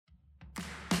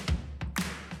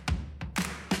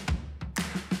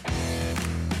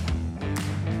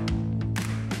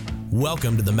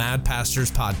Welcome to the Mad Pastors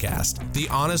Podcast, the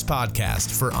honest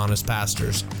podcast for honest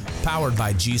pastors, powered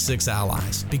by G6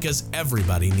 Allies, because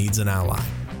everybody needs an ally.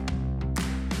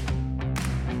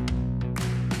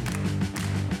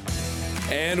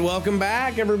 And welcome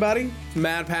back, everybody.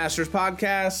 Mad Pastors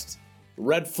Podcast,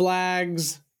 red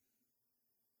flags.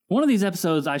 One of these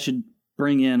episodes, I should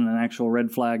bring in an actual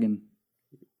red flag and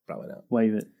Probably not.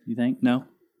 wave it. You think? No?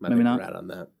 Maybe not. Right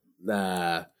on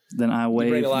that. Then I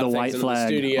wave the white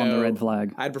flag on the red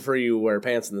flag. I'd prefer you wear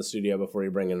pants in the studio before you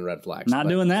bring in red flags. Not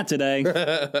doing that today.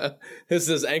 This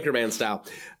is Anchorman style.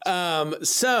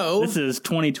 This is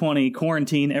 2020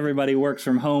 quarantine. Everybody works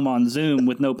from home on Zoom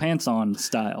with no pants on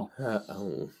style.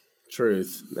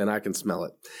 Truth, and I can smell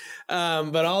it.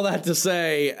 But all that to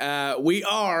say, we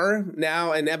are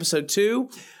now in episode 2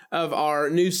 of our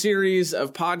new series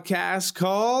of podcasts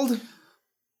called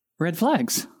Red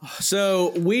Flags.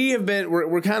 So we have been,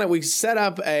 we set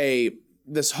up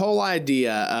this whole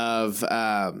idea of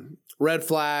red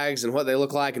flags and what they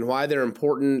look like and why they're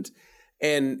important.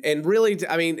 And really,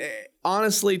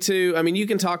 honestly too, you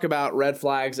can talk about red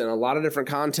flags in a lot of different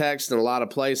contexts and a lot of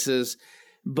places,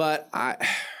 but I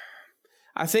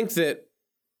think that,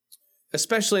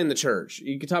 especially in the church,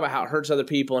 you can talk about how it hurts other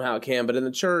people and how it can, but in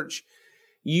the church,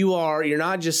 you're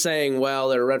not just saying, well,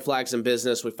 there are red flags in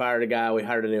business. We fired a guy, we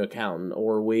hired a new accountant,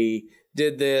 or we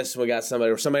did this, we got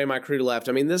somebody, or somebody in my crew left.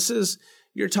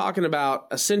 You're talking about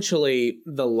essentially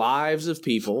the lives of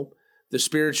people, the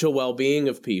spiritual well-being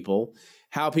of people,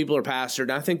 how people are pastored.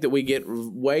 And I think that we get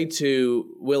way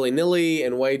too willy-nilly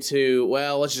and way too,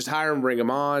 well, let's just hire them, bring them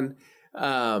on.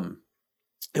 And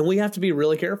we have to be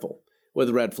really careful with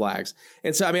red flags.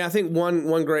 And so, I think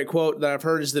one great quote that I've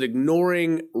heard is that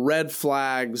ignoring red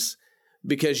flags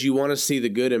because you want to see the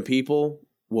good in people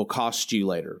will cost you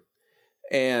later.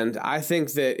 And I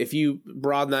think that if you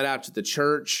broaden that out to the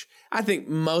church, I think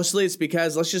mostly it's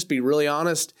because, let's just be really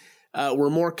honest, we're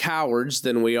more cowards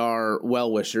than we are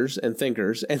well-wishers and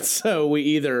thinkers. And so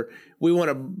we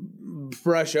want to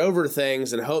brush over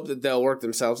things and hope that they'll work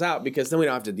themselves out because then we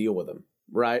don't have to deal with them.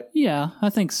 Right? Yeah, I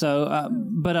think so.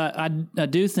 But I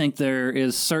do think there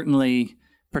is certainly,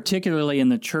 particularly in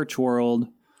the church world,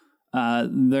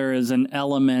 there is an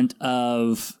element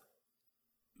of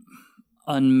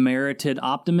unmerited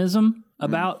optimism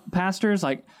about pastors.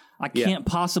 Like, I can't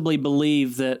possibly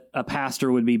believe that a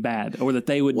pastor would be bad or that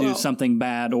they would do something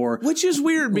bad, which is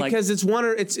weird because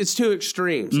it's two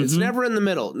extremes. Mm-hmm. It's never in the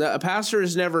middle. Now, a pastor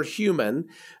is never human.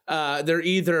 They're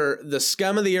either the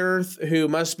scum of the earth who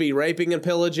must be raping and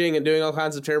pillaging and doing all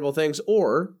kinds of terrible things,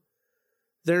 or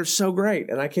they're so great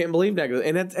and I can't believe negative.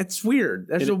 And it's weird.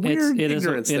 There's a weird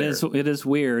ignorance there. It is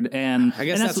weird, and I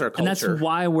guess that's our culture. And that's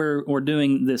why we're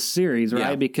doing this series, right?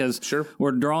 Yeah, because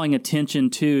we're drawing attention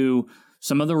to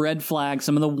some of the red flags,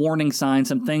 some of the warning signs,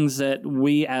 some things that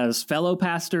we as fellow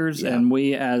pastors and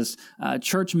we as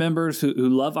church members who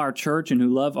love our church and who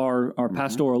love our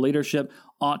pastoral leadership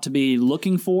ought to be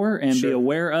looking for and be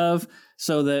aware of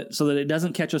so that it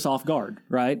doesn't catch us off guard,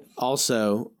 right?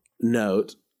 Also,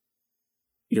 note,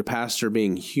 your pastor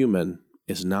being human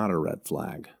is not a red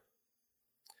flag.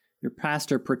 Your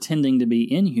pastor pretending to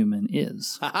be inhuman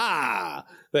is. Ha-ha!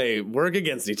 They work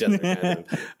against each other.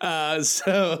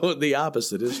 So the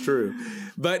opposite is true.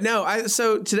 But no,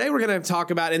 so today we're going to talk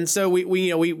about, and so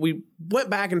we went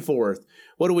back and forth.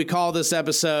 What do we call this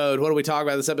episode? What do we talk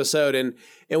about this episode? And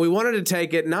we wanted to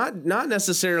take it not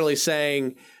necessarily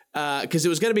saying, because it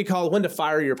was going to be called When to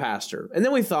Fire Your Pastor. And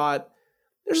then we thought,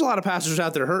 there's a lot of pastors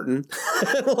out there hurting.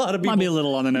 A lot of people might be a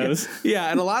little on the nose. Yeah,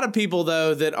 and a lot of people,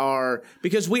 though, that are,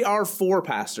 because we are for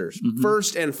pastors,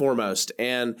 first and foremost.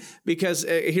 And because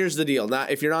here's the deal. Now,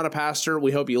 if you're not a pastor,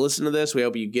 we hope you listen to this. We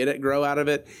hope you get it, grow out of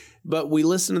it. But we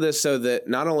listen to this so that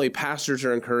not only pastors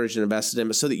are encouraged and invested in,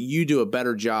 but so that you do a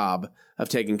better job of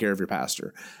taking care of your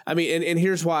pastor. And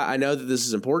here's why I know that this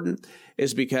is important,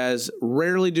 is because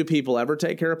rarely do people ever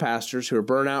take care of pastors who are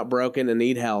burnt out, broken, and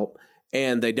need help.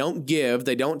 And they don't give,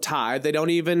 they don't tithe, they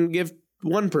don't even give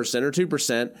 1% or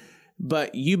 2%.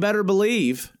 But you better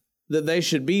believe that they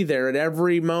should be there at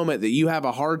every moment that you have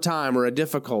a hard time or a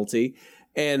difficulty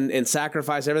and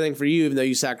sacrifice everything for you, even though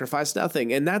you sacrifice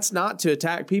nothing. And that's not to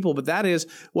attack people, but that is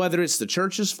whether it's the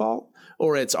church's fault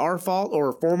or it's our fault or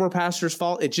a former pastor's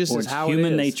fault. It just is how it is.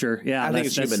 Human nature. Yeah, I think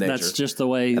it's human nature. That's just the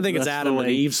way. I think it's Adam and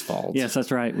Eve's fault. Yes,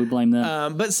 that's right. We blame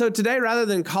them. But so today, rather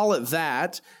than call it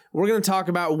that, we're going to talk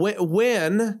about what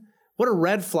are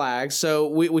red flags. So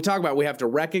we talk about we have to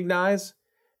recognize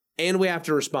and we have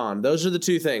to respond. Those are the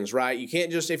two things, right? You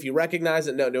can't just, if you recognize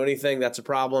it and don't do anything, that's a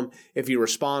problem. If you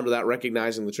respond without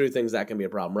recognizing the true things, that can be a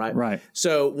problem, right? Right.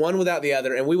 So one without the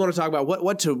other. And we want to talk about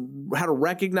how to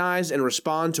recognize and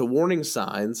respond to warning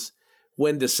signs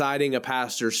when deciding a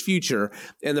pastor's future.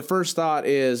 And the first thought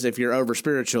is, if you're over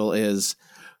spiritual, is,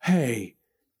 hey,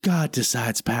 God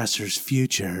decides pastors'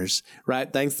 futures,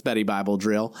 right? Thanks, Betty Bible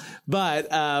drill.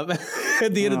 But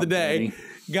at the end of the day, Betty.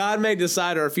 God may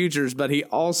decide our futures, but he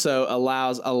also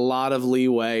allows a lot of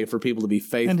leeway for people to be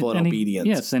faithful and obedient.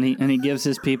 And he gives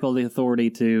his people the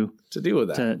authority to deal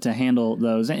with that, to handle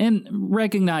those, and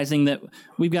recognizing that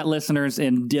we've got listeners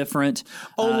in different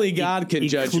only God can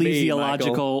judge me,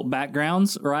 ecclesiological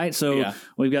backgrounds, right? So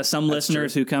we've got some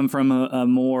listeners who come from a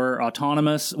more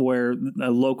autonomous, where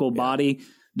a local body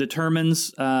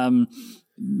determines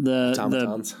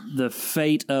the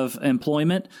fate of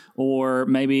employment, or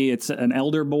maybe it's an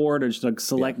elder board or just a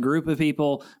select group of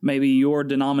people. Maybe your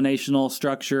denominational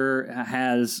structure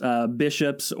has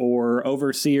bishops or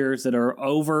overseers that are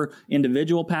over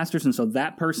individual pastors, and so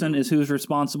that person is who's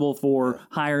responsible for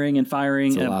hiring and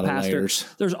firing a pastor.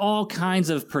 There's all kinds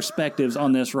of perspectives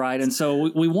on this, right? And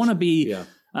so we want to be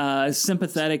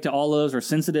sympathetic to all those, or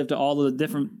sensitive to all of the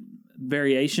different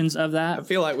variations of that. I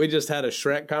feel like we just had a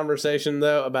Shrek conversation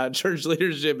though about church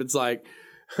leadership. It's like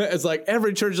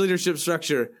every church leadership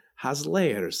structure has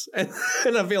layers, and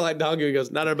I feel like Dongu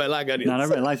goes, not everybody likes onions. Not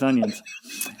everybody likes onions.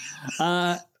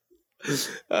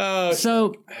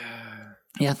 So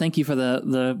yeah, thank you for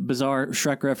the bizarre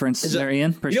Shrek reference there,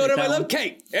 Ian. Appreciate everybody loves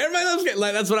cake. Everybody loves cake.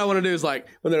 Like, that's what I want to do, is like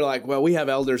when they're like, well, we have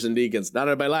elders and deacons. Not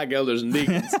everybody likes elders and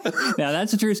deacons. Yeah,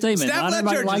 that's a true statement. Staff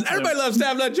nut churches. Everybody loves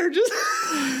staff nut churches.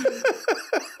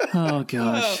 Oh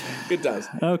gosh, good times.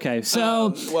 Okay,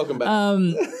 so welcome back.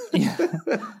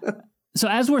 So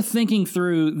as we're thinking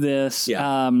through this,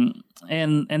 and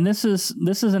this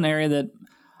is an area that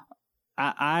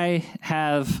I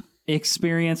have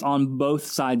experience on both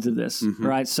sides of this,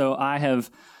 right? So I have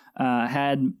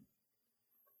had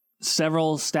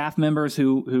several staff members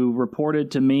who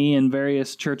reported to me in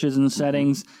various churches and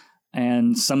settings,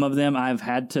 and some of them I've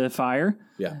had to fire.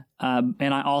 Yeah.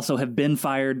 And I also have been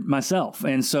fired myself.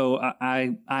 And so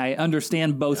I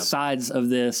understand both sides of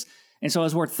this. And so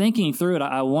as we're thinking through it,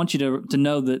 I want you to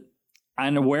know that I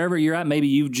know wherever you're at, maybe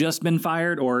you've just been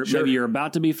fired, or maybe you're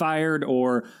about to be fired,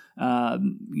 or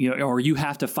or you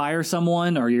have to fire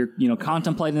someone, or you're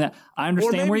contemplating that. I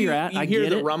understand where you're at. I hear get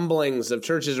the it. rumblings of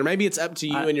churches, or maybe it's up to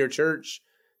you and your church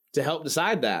to help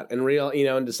decide that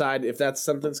and decide if that's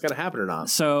something that's going to happen or not.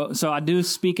 So I do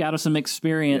speak out of some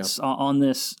experience on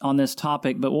this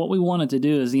topic, but what we wanted to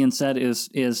do, as Ian said,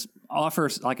 is offer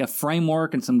like a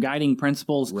framework and some guiding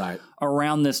principles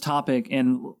around this topic.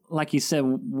 And like you said,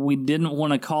 we didn't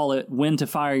want to call it "When to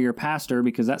Fire Your Pastor,"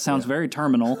 because that sounds very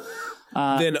terminal.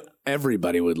 Then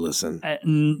everybody would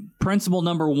listen. Principle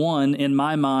number one in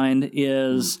my mind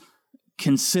is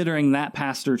considering that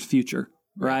pastor's future,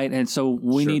 right? And so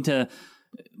we need to,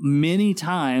 many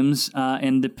times,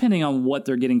 and depending on what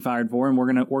they're getting fired for, and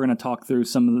we're gonna talk through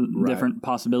some of the different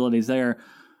possibilities there,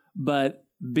 but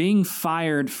being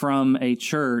fired from a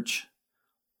church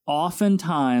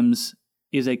oftentimes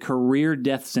is a career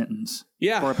death sentence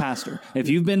for a pastor. If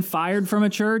you've been fired from a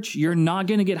church, you're not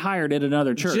going to get hired at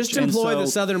another church. Just employ the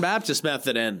Southern Baptist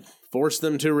method and force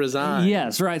them to resign.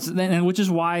 Yes, right. So and which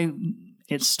is why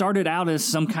it started out as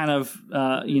some kind of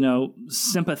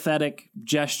sympathetic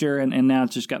gesture, and now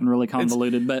it's just gotten really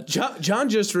convoluted. But John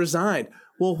just resigned.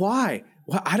 Well, why?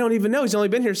 Well, I don't even know. He's only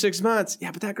been here 6 months. Yeah,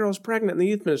 but that girl's pregnant in the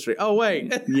youth ministry. Oh,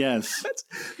 wait. Yes.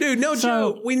 Dude, no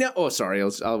joke. We know. Oh, sorry.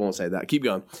 I won't say that. Keep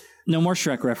going. No more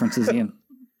Shrek references, Ian.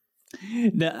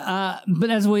 But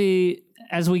as we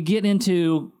get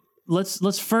into,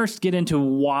 let's first get into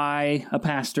why a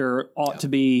pastor ought to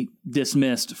be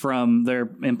dismissed from their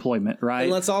employment, right?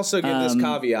 And let's also give this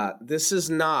caveat. This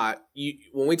is not,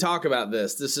 when we talk about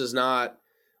this is not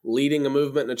leading a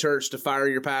movement in a church to fire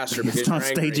your pastor because you're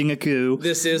angry. Staging a coup.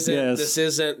 This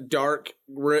isn't dark.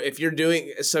 If you're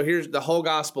doing, so here's the whole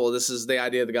gospel. This is the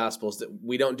idea of the gospel, is that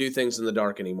we don't do things in the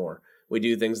dark anymore. We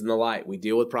do things in the light. We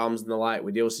deal with problems in the light.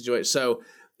 We deal with situations. So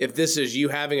if this is you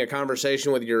having a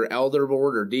conversation with your elder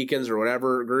board or deacons or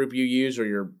whatever group you use, or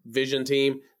your vision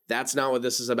team, that's not what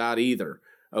this is about either.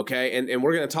 Okay. And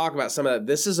we're going to talk about some of that.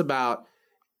 This is about,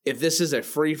 if this is a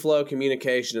free flow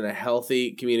communication and a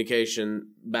healthy communication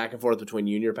back and forth between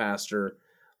you and your pastor,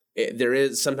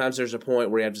 sometimes there's a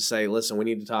point where you have to say, listen, we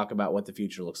need to talk about what the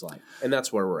future looks like. And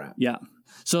that's where we're at. Yeah.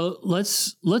 So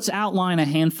let's outline a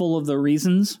handful of the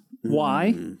reasons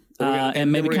why.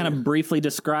 and maybe kind of briefly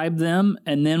describe them,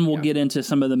 and then we'll get into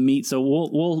some of the meat. So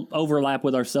we'll overlap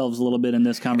with ourselves a little bit in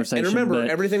this conversation. And remember,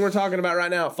 everything we're talking about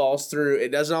right now falls through.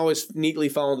 It doesn't always neatly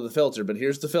fall into the filter, but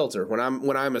here's the filter. When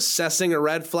I'm assessing a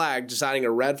red flag, deciding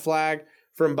a red flag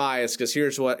from bias, because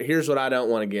here's what I don't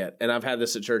want to get, and I've had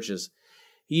this at churches.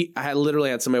 I literally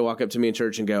had somebody walk up to me in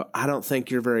church and go, "I don't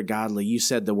think you're very godly. You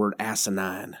said the word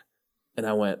asinine," and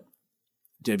I went,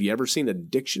 have you ever seen a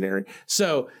dictionary?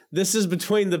 So this is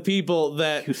between the people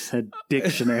that... You said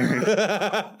dictionary.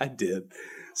 I did.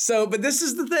 So, but this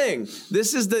is the thing.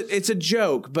 It's a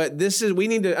joke, but we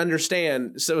need to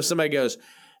understand. So if somebody goes,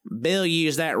 Bill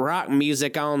used that rock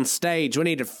music on stage, we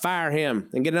need to fire him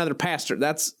and get another pastor.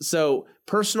 That's so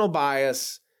personal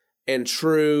bias and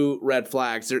true red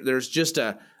flags. There's just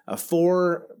a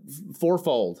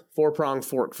four-pronged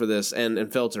fork for this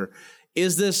and filter.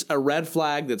 Is this a red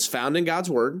flag that's found in God's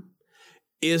word?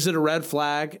 Is it a red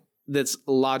flag that's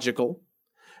logical?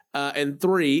 And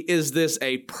 3, is this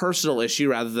a personal issue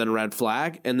rather than a red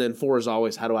flag? And then 4 is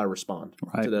always, how do I respond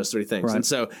to those 3 things? Right. And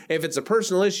so if it's a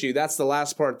personal issue, that's the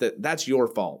last part that's your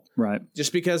fault. Right.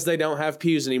 Just because they don't have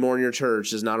pews anymore in your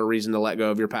church is not a reason to let go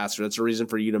of your pastor. That's a reason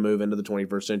for you to move into the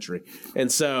 21st century.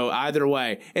 And so either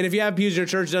way, and if you have pews in your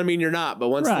church, doesn't mean you're not. But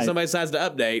once somebody decides to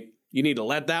update, you need to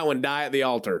let that one die at the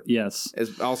altar. Yes.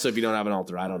 Also, if you don't have an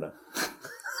altar, I don't know.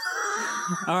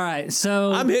 All right,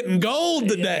 so... I'm hitting gold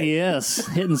today. Yes,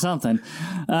 hitting something.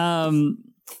 Okay,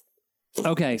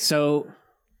 so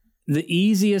the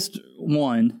easiest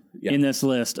one in this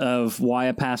list of why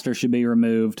a pastor should be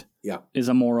removed is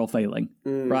a moral failing,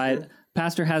 right?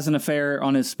 Pastor has an affair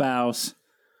on his spouse.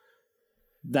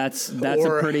 That's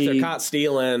or a pretty... they're caught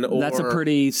stealing. That's a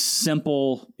pretty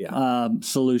simple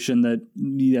solution that,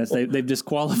 they've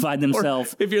disqualified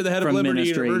themselves. If you're the head of Liberty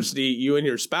ministry. University, you and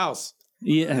your spouse.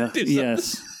 Yeah.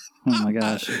 Yes. Oh my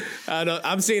gosh.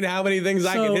 I'm seeing how many things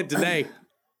I can hit today.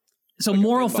 So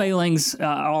moral failings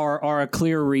are a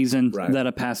clear reason that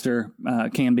a pastor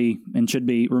can be and should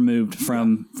be removed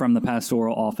from the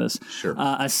pastoral office. Sure.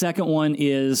 A second one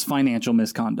is financial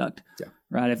misconduct. Yeah.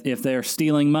 Right. If they're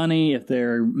stealing money, if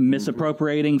they're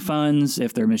misappropriating funds,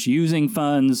 if they're misusing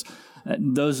funds,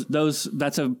 that's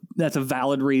a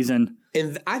valid reason.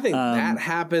 And I think that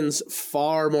happens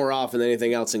far more often than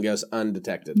anything else and goes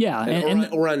undetected. Yeah,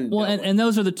 and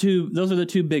those are the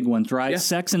two big ones, right? Yeah.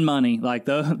 Sex and money, like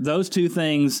those two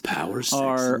things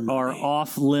are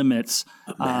off limits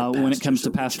when it comes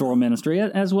to pastoral ministry.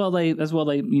 As well they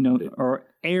are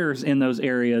errors in those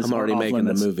areas. I'm already making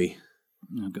the movie.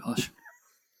 Oh gosh.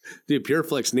 Dude,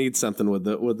 PureFlix needs something with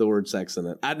the word sex in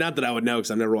it. Not that I would know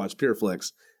because I've never watched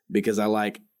PureFlix because I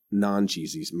like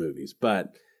non-cheesy movies, but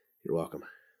you're welcome.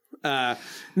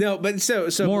 No, but so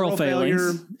moral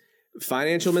failure,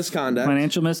 financial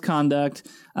misconduct.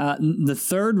 The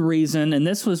third reason, and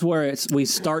this was where we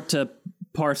start to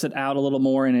parse it out a little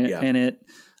more, and it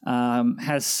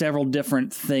has several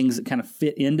different things that kind of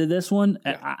fit into this one.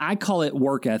 Yeah. I call it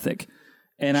work ethic.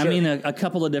 And sure. I mean a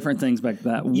couple of different things back to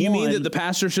that. You mean that the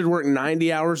pastor should work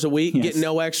 90 hours a week, get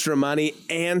no extra money,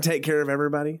 and take care of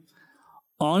everybody?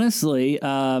 Honestly,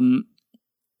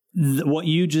 what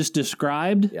you just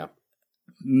described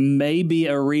may be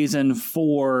a reason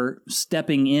for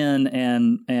stepping in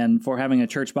and for having a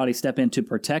church body step in to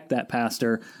protect that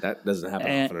pastor. That doesn't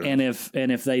happen often.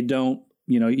 And if they don't,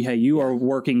 hey, you are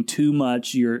working too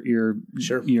much. You're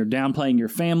downplaying your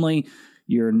family.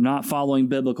 You're not following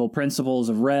biblical principles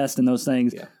of rest and those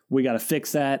things. Yeah. We got to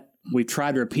fix that. We've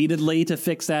tried repeatedly to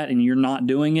fix that, and you're not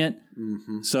doing it.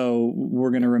 Mm-hmm. So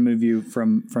we're going to remove you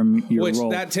from your role.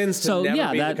 Which that tends to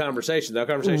never be the conversation. That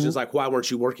conversation is like, why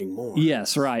weren't you working more?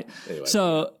 Yes, right. Anyway,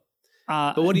 so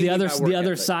but what do you the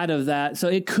other side of that? So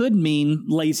it could mean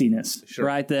laziness,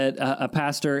 right? That a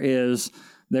pastor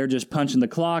they're just punching the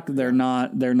clock. They're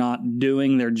not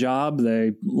doing their job.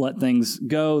 They let things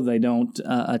go. They don't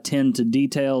attend to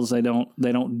details. They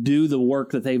don't do the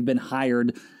work that they've been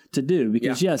hired to do.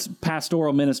 Because yes,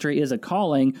 pastoral ministry is a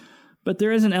calling, but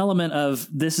there is an element of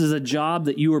this is a job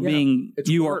that you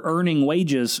are earning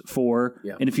wages for,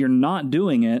 and if you're not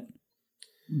doing it,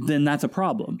 then that's a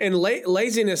problem. And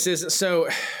laziness isn't so.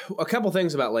 A couple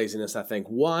things about laziness, I think.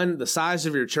 One, the size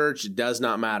of your church does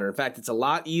not matter. In fact, it's a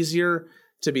lot easier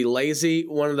to be lazy.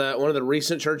 One of the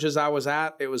recent churches I was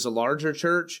at, it was a larger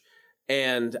church,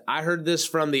 and I heard this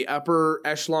from the upper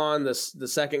echelon, the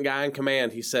second guy in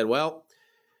command. He said, "Well,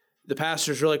 the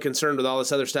pastor's really concerned with all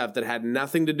this other stuff that had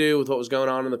nothing to do with what was going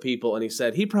on in the people." And he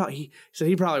said he probably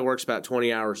works about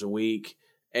 20 hours a week,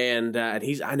 and I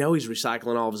know he's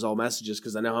recycling all of his old messages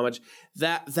because I know how much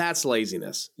that's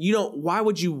laziness. Why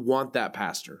would you want that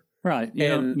pastor? Right.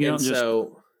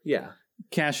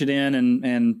 cash it in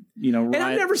and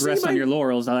rest on your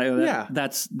laurels.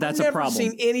 That's I've a never problem.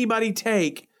 seen anybody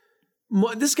take.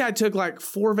 This guy took like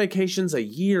 4 vacations a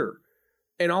year.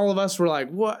 And all of us were like,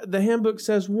 "What? The handbook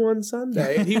says one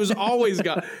Sunday." And he was always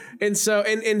gone. And so,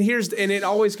 and it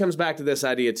always comes back to this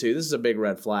idea too. This is a big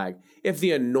red flag. If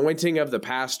the anointing of the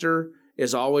pastor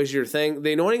is always your thing,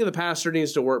 the anointing of the pastor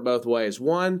needs to work both ways.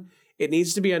 One, it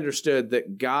needs to be understood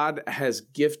that God has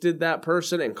gifted that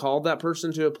person and called that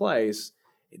person to a place.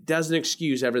 It doesn't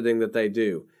excuse everything that they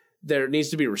do. There needs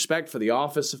to be respect for the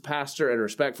office of pastor and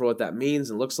respect for what that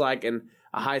means and looks like, and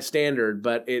a high standard.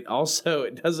 But it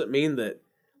doesn't mean that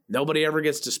nobody ever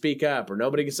gets to speak up, or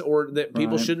nobody gets, or that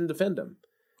people shouldn't defend them.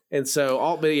 And so,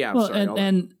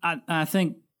 I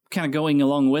think kind of going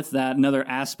along with that, another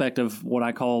aspect of what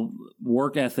I call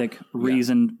work ethic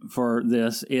reason for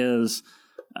this is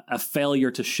a failure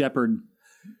to shepherd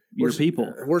your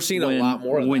people. We're seeing a lot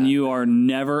more of when that. you are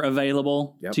never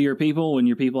available to your people, when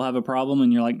your people have a problem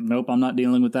and you're like, nope, I'm not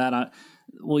dealing with that.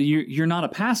 You're not a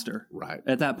pastor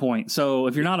at that point. So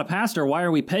if you're not a pastor, why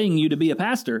are we paying you to be a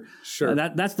pastor? Sure.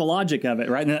 That's the logic of it,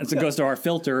 right? And that goes to our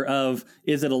filter of,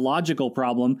 is it a logical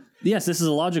problem? Yes, this is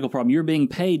a logical problem. You're being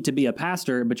paid to be a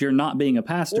pastor, but you're not being a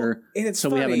pastor. And it's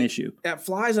funny, we have an issue. That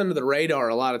flies under the radar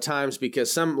a lot of times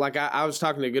because I was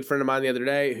talking to a good friend of mine the other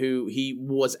day who he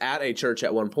was at a church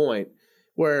at one point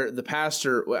where the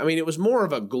pastor, it was more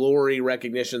of a glory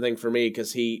recognition thing for me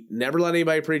because he never let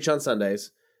anybody preach on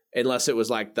Sundays. Unless it was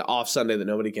like the off Sunday that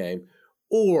nobody came,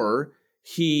 or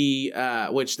he,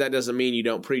 which that doesn't mean you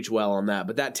don't preach well on that,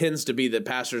 but that tends to be that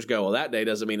pastors go, well, that day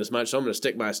doesn't mean as much, so I'm going to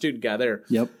stick my student guy there.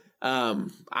 Yep.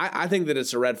 I think that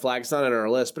it's a red flag. It's not on our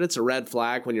list, but it's a red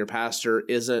flag when your pastor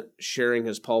isn't sharing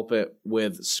his pulpit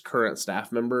with current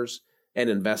staff members and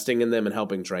investing in them and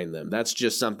helping train them. That's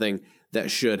just something that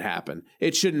should happen.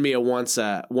 It shouldn't be a once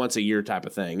a year type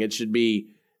of thing. It should be,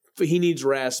 he needs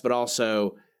rest, but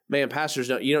also, man, pastors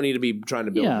you don't need to be trying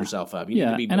to build yourself up. You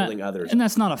need to be building others. And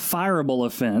that's not a fireable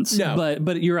offense. No.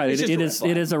 But you're right. It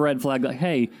is a red flag. Like,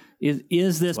 hey,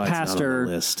 is this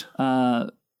pastor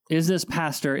is this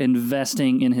pastor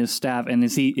investing in his staff, and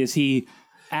is he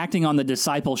acting on the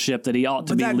discipleship that he ought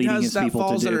to be leading his people to do? That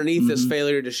falls underneath this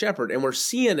failure to shepherd, and we're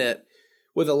seeing it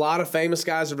with a lot of famous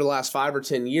guys over the last 5 or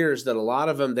 10 years, that a lot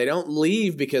of them, they don't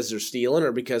leave because they're stealing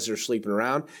or because they're sleeping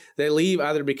around. They leave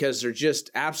either because they're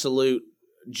just absolute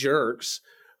jerks,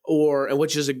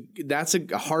 that's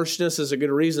a harshness is a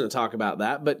good reason to talk about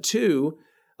that. But 2,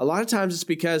 a lot of times it's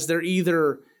because they're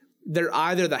either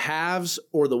the haves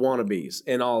or the wannabes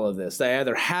in all of this. They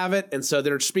either have it, and so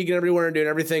they're speaking everywhere and doing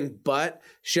everything but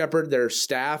shepherd their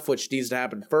staff, which needs to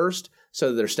happen first, so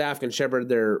that their staff can shepherd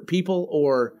their people,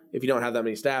 or if you don't have that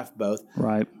many staff, both.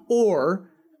 Right. Or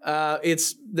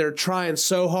they're trying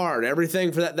so hard.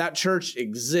 Everything for that church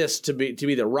exists to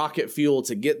be the rocket fuel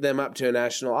to get them up to a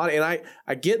national audience. And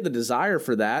I get the desire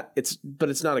for that. But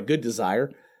it's not a good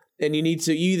desire. And you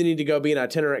either need to go be an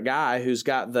itinerant guy who's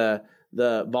got the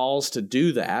balls to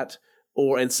do that,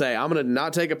 and say, I'm going to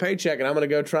not take a paycheck and I'm going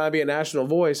to go try and be a national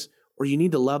voice, or you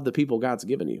need to love the people God's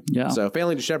given you. Yeah. So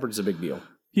failing to shepherd is a big deal.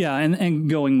 Yeah, and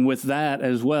going with that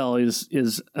as well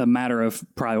is a matter of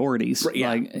priorities.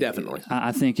 Yeah, definitely.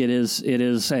 I think it is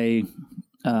a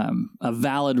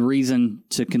valid reason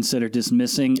to consider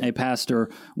dismissing a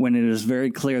pastor when it is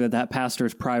very clear that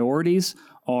pastor's priorities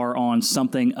are on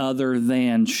something other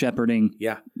than shepherding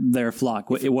their flock,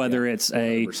 whether it's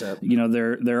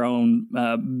 100%. Their own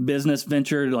business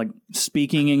venture, like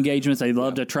speaking engagements. They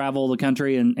love to travel the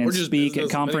country and speak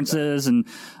at conferences and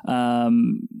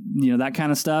that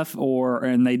kind of stuff,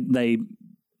 and they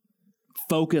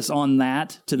focus on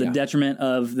that to the detriment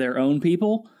of their own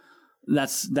people.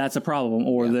 That's a problem.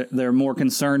 Or they're more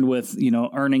concerned with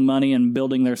earning money and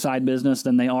building their side business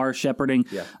than they are shepherding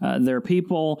their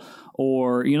people,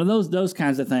 or those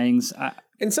kinds of things.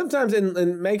 And sometimes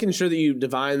in making sure that you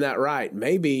divine that right,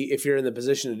 maybe if you're in the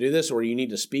position to do this, or you need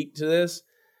to speak to this,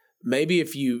 maybe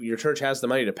if your church has the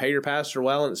money to pay your pastor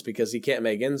well, and it's because he can't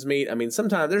make ends meet.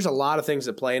 Sometimes there's a lot of things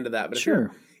that play into that. But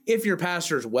if your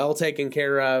pastor is well taken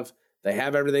care of, they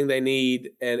have everything they need,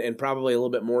 and probably a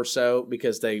little bit more so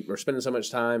because they are spending so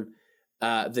much time,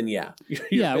 then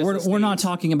we're not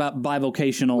talking about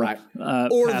bivocational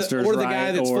pastors, or the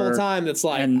guy that's full time that's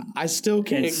like, I still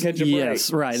can't catch a break.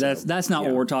 Yes, right. So, that's not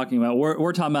what we're talking about.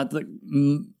 We're talking about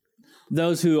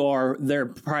those who are their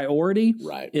priority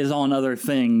is on other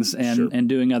things and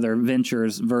doing other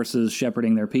ventures versus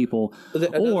shepherding their people.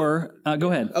 Go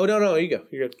ahead. Oh, no, you go.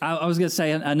 You're good. I was going to say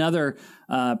another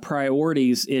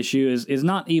priorities issue is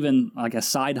not even like a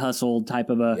side hustle type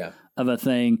of a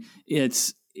thing.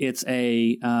 It's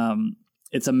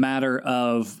It's a matter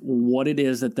of what it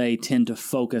is that they tend to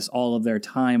focus all of their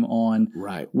time on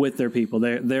with their people,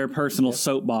 their personal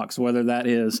soapbox, whether that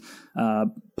is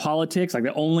politics, like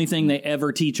the only thing they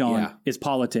ever teach on is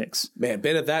politics. Man,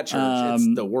 been at that church,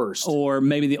 it's the worst. Or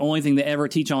maybe the only thing they ever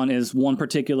teach on is one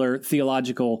particular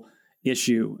theological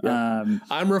issue.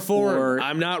 I'm reformed.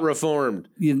 I'm not reformed.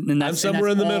 I'm somewhere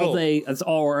in the middle. That's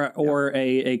all, or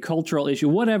a cultural issue,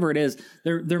 whatever it is.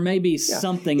 There may be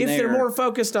something if there. If they're more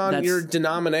focused on your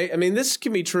denomination, I mean, this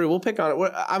can be true. We'll pick on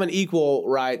it. I'm an equal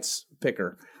rights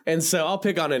picker, and so I'll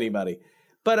pick on anybody.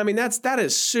 But I mean, that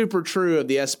is super true of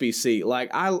the SBC.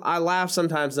 Like I laugh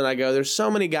sometimes, and I go, "There's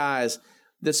so many guys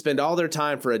that spend all their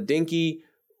time for a dinky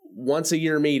once a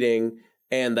year meeting."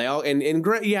 And they all and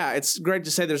great, it's great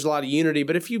to say there's a lot of unity,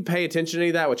 but if you pay attention to any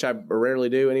of that, which I rarely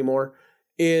do anymore,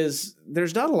 is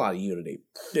there's not a lot of unity.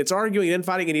 It's arguing and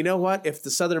infighting. And you know what? If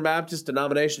the Southern Baptist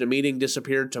denomination meeting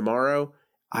disappeared tomorrow,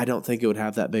 I don't think it would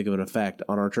have that big of an effect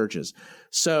on our churches.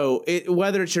 So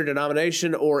whether it's your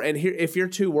denomination if you're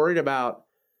too worried about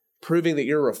proving that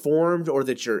you're reformed or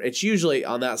that it's usually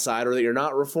on that side or that you're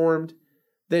not reformed,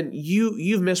 then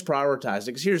you've misprioritized it.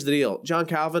 Because here's the deal: John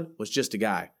Calvin was just a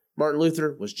guy. Martin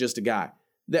Luther was just a guy.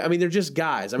 I mean, they're just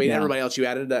guys. I mean, everybody else you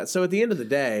added to that. So at the end of the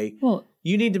day,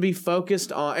 you need to be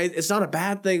focused on. It's not a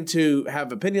bad thing to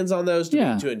have opinions on those,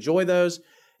 to enjoy those.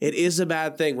 It is a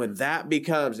bad thing when that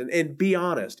becomes, and be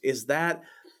honest, is that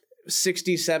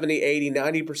 60, 70, 80,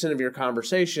 90% of your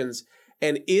conversations?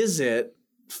 And is it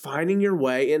finding your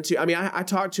way into, I mean, I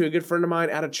talked to a good friend of mine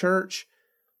at a church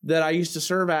that I used to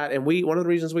serve at, and one of the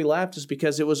reasons we left is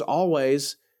because it was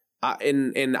always,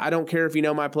 and I don't care if you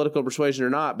know my political persuasion or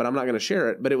not, but I'm not going to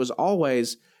share it. But it was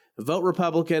always vote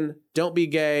Republican, don't be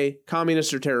gay,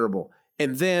 communists are terrible,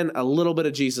 and then a little bit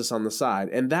of Jesus on the side.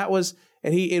 And that was,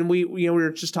 we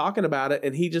were just talking about it,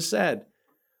 and he just said,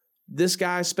 this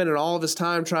guy's spending all of his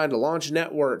time trying to launch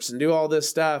networks and do all this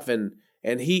stuff, and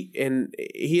he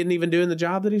isn't even doing the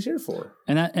job that he's here for.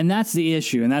 And that's the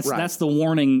issue, and that's the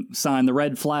warning sign, the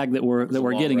red flag that we're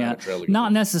getting at.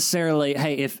 Not necessarily,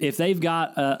 hey, if they've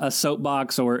got a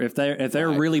soapbox, or if they're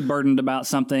really burdened about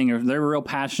something, or if they're real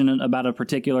passionate about a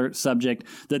particular subject,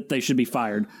 that they should be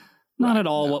fired. Not at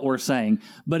all what we're saying.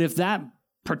 But if that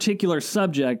particular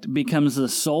subject becomes the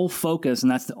sole focus,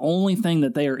 and that's the only thing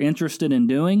that they are interested in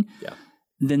doing,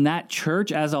 then that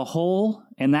church as a whole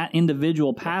and that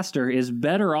individual pastor is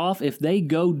better off if they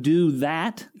go do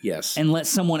that and let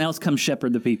someone else come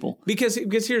shepherd the people. Because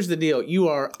here's the deal.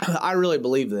 I really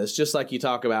believe this, just like you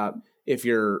talk about if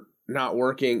you're not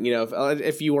working,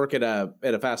 if you work at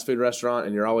a fast food restaurant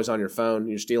and you're always on your phone,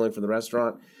 you're stealing from the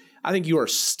restaurant. I think you are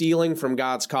stealing from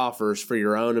God's coffers for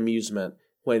your own amusement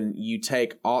when you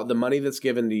take all the money that's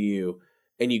given to you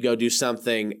and you go do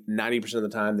something 90% of the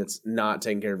time that's not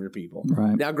taking care of your people.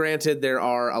 Right. Now, granted, there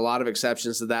are a lot of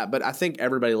exceptions to that, but I think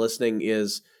everybody listening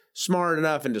is smart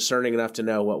enough and discerning enough to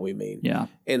know what we mean. Yeah.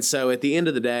 And so at the end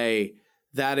of the day,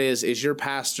 that is your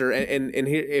pastor. And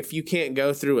here, if you can't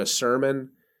go through a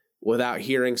sermon without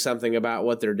hearing something about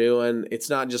what they're doing, it's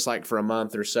not just like for a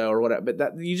month or so or whatever,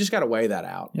 but you just got to weigh that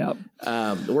out. Yep.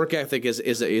 The work ethic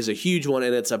is a huge one,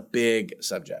 and it's a big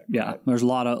subject. Yeah. Right? There's a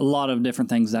lot of different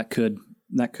things that could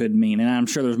mean, and I'm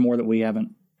sure there's more that we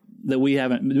haven't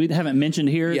mentioned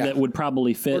here that would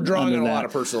probably fit. We're drawing on a lot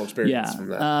of personal experience from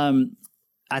that.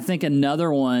 I think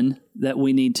another one that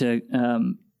we need to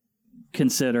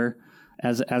consider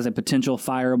as a potential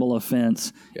fireable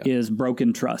offense is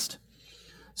broken trust.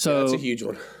 So that's a huge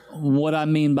one. What I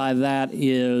mean by that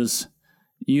is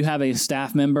you have a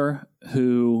staff member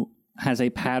who has a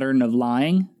pattern of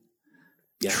lying.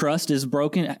 Yeah. Trust is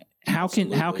broken. How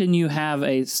can you have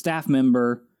a staff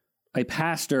member, a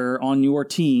pastor on your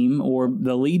team, or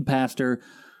the lead pastor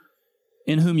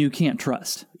in whom you can't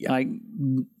trust? Yeah. Like,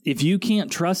 if you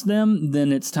can't trust them,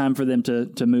 then it's time for them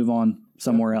to move on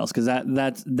somewhere else, because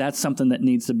that's something that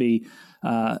needs to be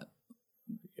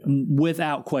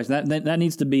without question. That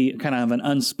needs to be kind of an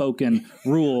unspoken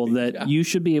rule that you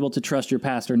should be able to trust your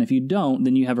pastor, and if you don't,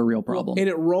 then you have a real problem. And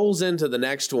it rolls into the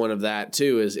next one of that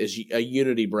too, is a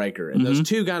unity breaker, and those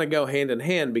two kind of go hand in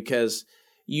hand, because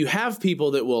you have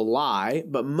people that will lie,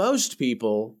 but most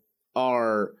people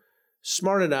are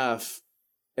smart enough,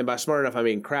 and by smart enough I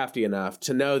mean crafty enough,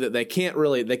 to know that they can't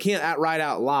outright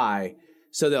out lie,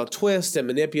 so they'll twist and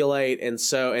manipulate, and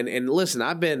listen,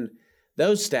 I've been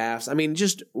those staffs, I mean,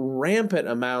 just rampant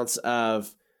amounts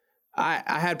of, I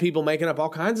had people making up all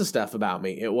kinds of stuff about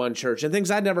me at one church, and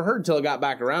things I'd never heard until it got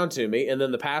back around to me, and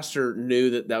then the pastor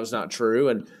knew that was not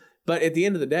true. But at the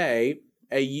end of the day,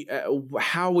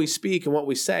 how we speak and what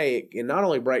we say can not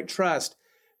only break trust,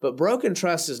 But broken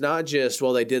trust is not just,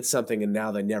 well, they did something and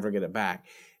now they never get it back.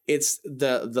 It's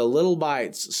the little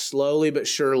bites, slowly but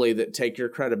surely, that take your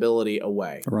credibility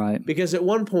away. Right. Because at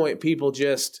one point, people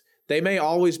just, they may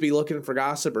always be looking for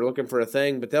gossip or looking for a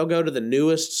thing, but they'll go to the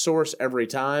newest source every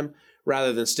time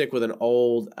rather than stick with an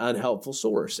old, unhelpful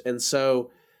source. And so,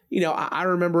 I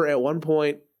remember at one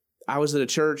point, I was at a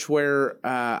church where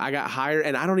I got hired,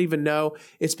 and I don't even know.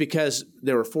 It's because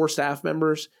there were 4 staff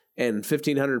members and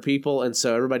 1,500 people, and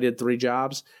so everybody did 3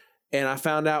 jobs. And I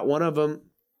found out one of them,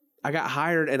 I got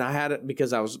hired, and I had it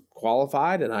because I was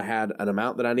qualified, and I had an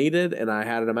amount that I needed, and I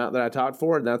had an amount that I talked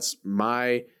for, and that's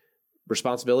my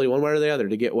responsibility one way or the other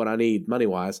to get what I need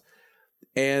money-wise.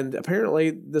 And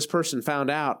apparently this person found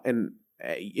out, and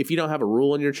if you don't have a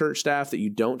rule in your church staff that you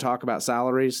don't talk about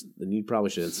salaries, then you probably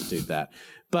should institute that.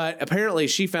 But apparently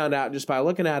she found out just by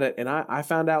looking at it, and I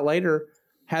found out later,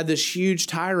 had this huge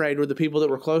tirade with the people that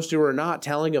were close to her not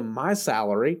telling them my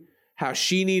salary, how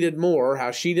she needed more,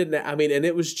 how she didn't. And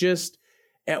it was just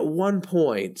at one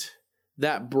point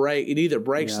that it either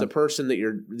breaks the person that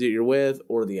you're with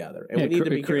or the other. And we need to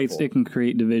be careful. It can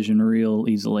create division real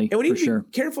easily. And we need to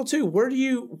be careful too. Where do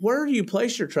you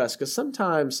place your trust? Because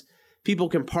sometimes people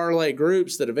can parlay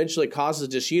groups that eventually causes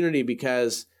disunity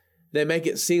because they make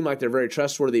it seem like they're very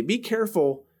trustworthy. Be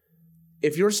careful.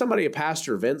 If you're somebody a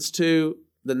pastor vents to,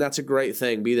 then that's a great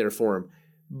thing. Be there for them.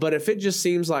 But if it just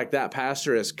seems like that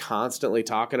pastor is constantly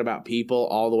talking about people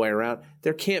all the way around,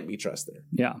 there can't be trust there.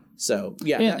 Yeah. So,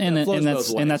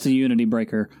 and that's a unity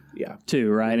breaker. Yeah. Too,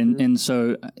 right? Mm-hmm. And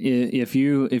so if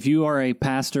you are a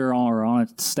pastor or on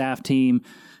a staff team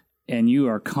and you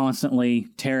are constantly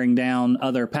tearing down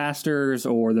other pastors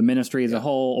or the ministry as a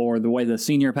whole or the way the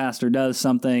senior pastor does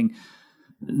something,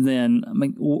 then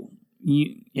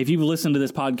if you've listened to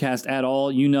this podcast at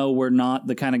all, we're not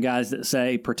the kind of guys that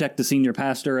say protect the senior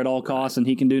pastor at all costs and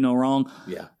he can do no wrong.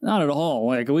 Yeah. Not at all.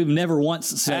 Like, we've never once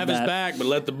said have his back, but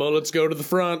let the bullets go to the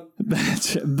front.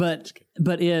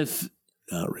 But if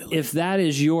not really. If that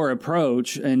is your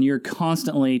approach and you're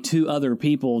constantly to other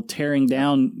people tearing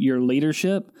down your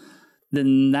leadership,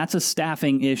 then that's a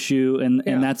staffing issue,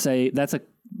 and that's a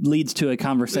leads to a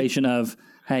conversation of,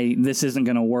 hey, this isn't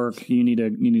going to work. You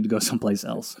need to go someplace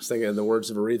else. I was thinking in the words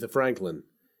of Aretha Franklin,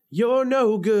 "You're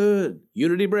no good,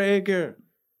 unity breaker."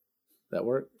 That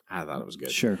work? I thought it was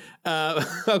good. Sure.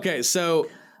 Okay, so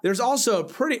there's also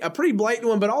a pretty blatant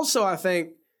one, but also I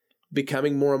think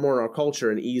becoming more and more in our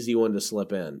culture an easy one to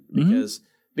slip in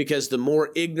because the more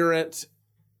ignorant.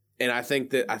 And I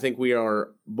think we are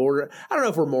I don't know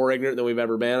if we're more ignorant than we've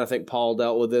ever been. I think Paul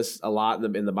dealt with this a lot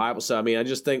in the Bible. So, I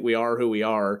just think we are who we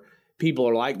are. People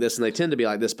are like this, and they tend to be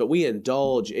like this. But we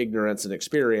indulge ignorance and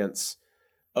experience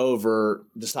over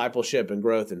discipleship and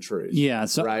growth and truth. Yeah.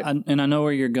 So, right? And I know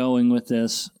where you're going with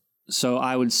this. So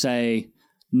I would say,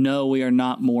 no, we are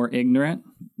not more ignorant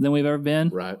than we've ever been.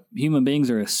 Right. Human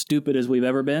beings are as stupid as we've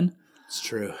ever been. It's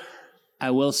true. I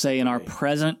will say in our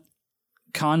present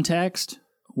context,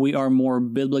 we are more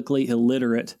biblically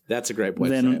illiterate. That's a great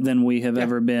point than we have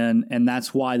ever been, and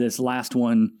that's why this last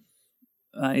one,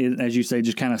 as you say,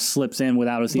 just kind of slips in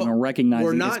without us even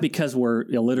recognizing it. It's because we're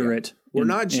illiterate. Yeah. We're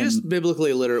not just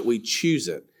biblically illiterate; we choose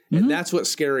it, and that's what's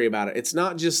scary about it. It's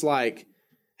not just like,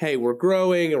 hey, we're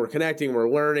growing and we're connecting,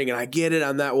 we're learning, and I get it.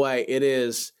 I'm that way. It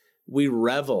is we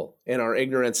revel in our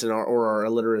ignorance and our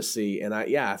illiteracy, and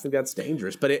I think that's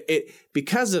dangerous. But it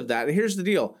because of that. And here's the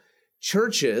deal: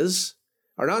 churches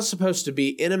are not supposed to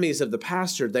be enemies of the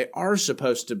pastor. They are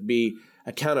supposed to be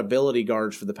accountability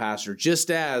guards for the pastor,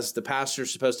 just as the pastor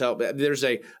is supposed to help. There's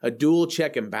a dual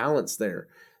check and balance there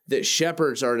that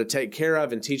shepherds are to take care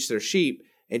of and teach their sheep.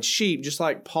 And sheep, just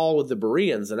like Paul with the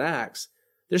Bereans in Acts,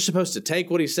 they're supposed to take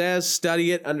what he says,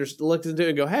 study it, look into it,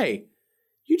 and go, hey,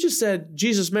 you just said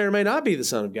Jesus may or may not be the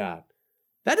Son of God.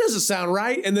 That doesn't sound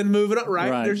right, and then move it up,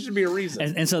 right? There should be a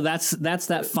reason. And so that's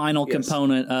that final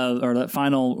component of, or that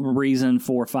final reason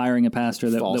for firing a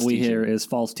pastor that we hear is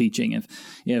false teaching.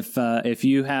 If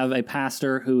you have a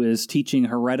pastor who is teaching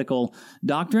heretical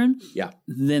doctrine,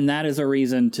 then that is a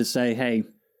reason to say, hey,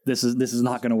 this is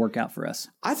not going to work out for us.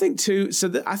 I think too.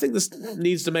 I think this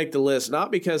needs to make the list,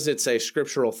 not because it's a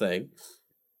scriptural thing,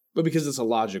 but because it's a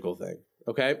logical thing.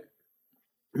 Okay.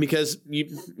 Because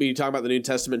you talk about the New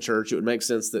Testament church, it would make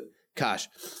sense that, gosh,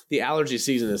 the allergy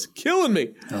season is killing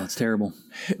me. Oh, it's terrible.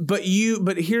 But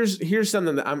here's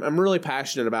something that I'm really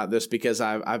passionate about this because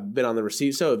I've been on the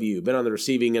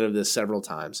receiving end of this several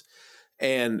times.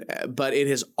 But it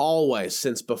has always,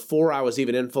 since before I was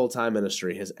even in full-time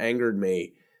ministry, has angered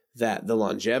me that the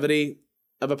longevity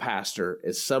of a pastor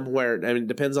is somewhere, it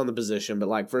depends on the position, but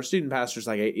like for a student pastor, it's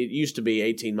like it used to be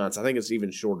 18 months. I think it's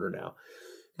even shorter now.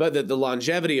 but that the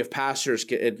longevity of pastors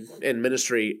and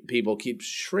ministry people keeps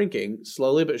shrinking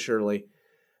slowly but surely.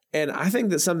 And I think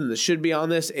that's something that should be on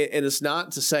this. And it's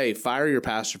not to say fire your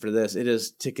pastor for this. It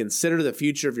is to consider the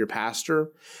future of your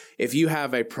pastor if you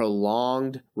have a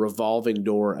prolonged revolving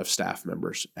door of staff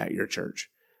members at your church.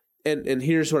 And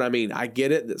here's what I mean. I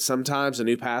get it that sometimes a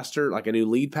new pastor, like a new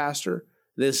lead pastor,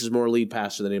 this is more lead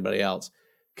pastor than anybody else,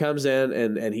 comes in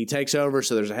and he takes over.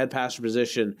 So there's a head pastor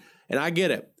position. And I get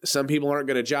it. Some people aren't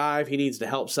going to jive. He needs to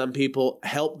help some people,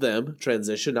 help them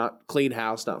transition, not clean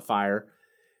house, not fire.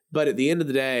 But at the end of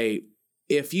the day,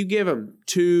 if you give them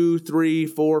 2, 3,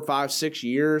 4, 5, 6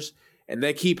 years and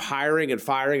they keep hiring and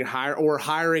firing and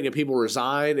hiring and people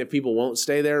resign and people won't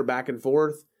stay there back and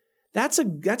forth, that's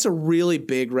a really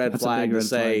big red flag to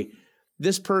say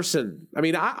this person. I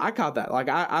mean, I caught that. Like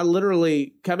I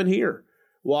literally coming here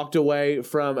walked away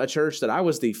from a church that I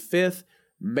was the 5th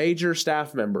major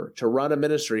staff member to run a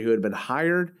ministry who had been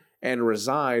hired and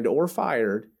resigned or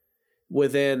fired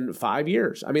within 5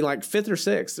 years. I mean, like 5th or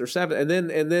 6th or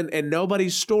 7th. And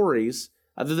nobody's stories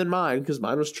other than mine, because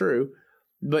mine was true,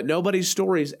 but nobody's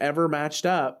stories ever matched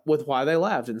up with why they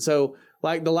left. And so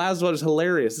like the last one is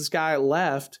hilarious. This guy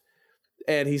left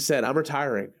and he said, I'm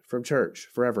retiring from church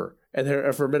forever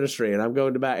and for ministry. And I'm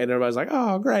going to back. And everybody's like,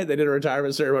 oh, great. They did a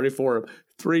retirement ceremony for him.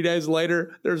 3 days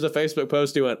later, there's a Facebook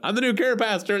post. He went, I'm the new care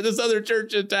pastor at this other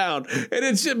church in town. And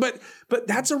it's just, but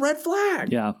that's a red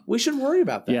flag. Yeah. We should worry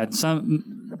about that.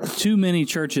 Yeah. Too many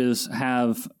churches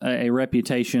have a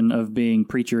reputation of being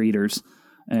preacher eaters.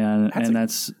 And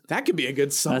that could be a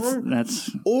good song. That's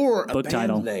or a book band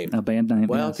title. name. A band name.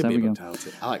 Well, yes, it could be a book title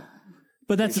too. I like.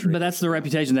 But that's the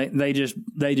reputation. They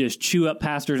just chew up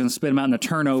pastors and spit them out, and the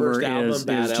turnover is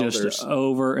just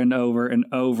over and over and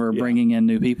over, bringing in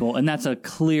new people, and that's a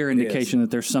clear indication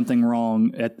that there's something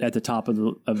wrong at the top of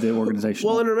the organization.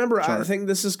 Well, and remember, I think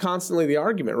this is constantly the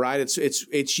argument, right?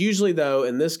 It's usually, though,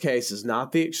 in this case, is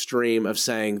not the extreme of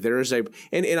saying there is and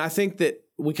I think that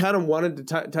we kind of wanted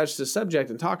to touch the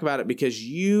subject and talk about it because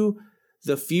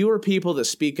the fewer people that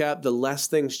speak up, the less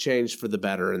things change for the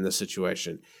better in this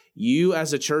situation. You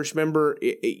as a church member,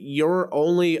 your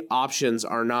only options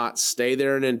are not stay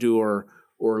there and endure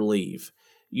or leave.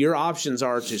 Your options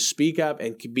are to speak up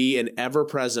and be an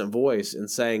ever-present voice and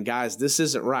saying, guys, this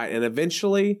isn't right. And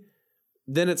eventually,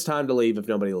 then it's time to leave if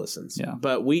nobody listens. Yeah.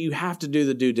 But you have to do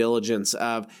the due diligence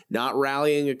of not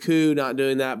rallying a coup, not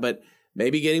doing that, but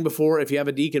maybe getting before, if you have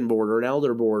a deacon board or an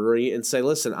elder board, and say,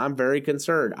 listen, I'm very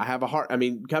concerned. I have a heart. I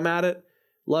mean, come at it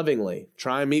lovingly.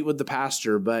 Try and meet with the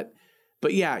pastor. But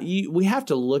yeah, we have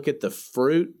to look at the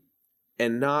fruit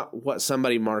and not what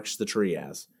somebody marks the tree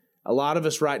as. A lot of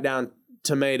us write down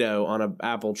tomato on an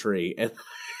apple tree, and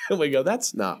we go,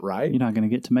 that's not right. You're not going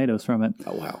to get tomatoes from it.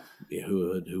 Oh, wow. Yeah,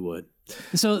 who would?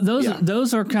 So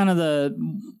those are kind of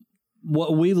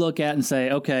what we look at and say,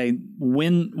 okay,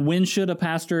 when should a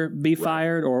pastor be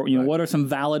fired, or what are some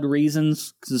valid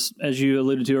reasons? Because as you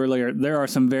alluded to earlier, there are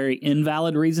some very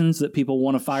invalid reasons that people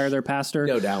want to fire their pastor.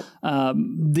 No doubt.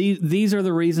 These are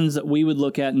the reasons that we would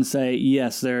look at and say,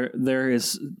 yes, there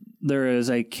is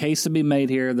a case to be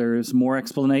made here. There's more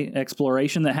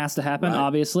exploration that has to happen,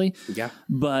 obviously. Yeah.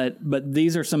 But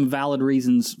these are some valid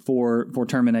reasons for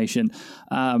termination.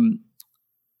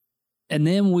 And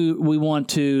then we want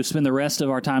to spend the rest of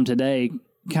our time today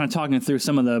kind of talking through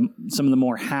some of the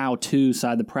more how-to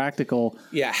side, the practical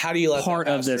how do you let part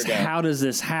of this, go? how does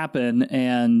this happen?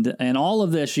 And all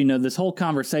of this, this whole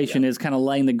conversation is kind of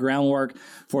laying the groundwork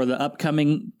for the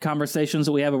upcoming conversations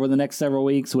that we have over the next several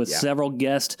weeks with several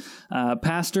guest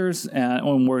pastors.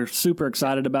 And we're super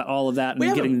excited about all of that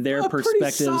and getting their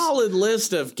perspectives. Pretty solid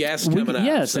list of guests coming up.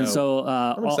 Yes, and so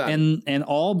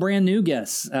all brand new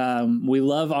guests. We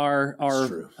love our That's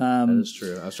true. That is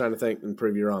true. I was trying to think and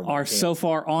prove you wrong. Our so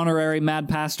far honorary Mad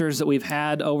Pastors that we've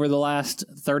had over the last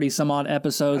 30 some odd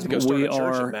episodes. We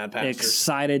are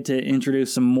excited to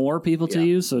introduce some more people to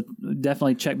you, so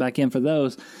definitely check back in for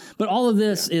those. But all of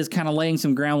this is kind of laying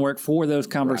some groundwork for those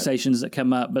conversations that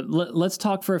come up. But let's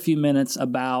talk for a few minutes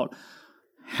about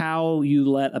how you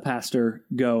let a pastor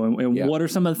go and what are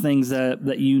some of the things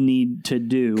that you need to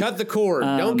do. Cut the cord.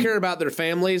 Don't care about their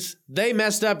families. They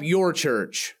messed up your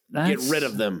church. Get rid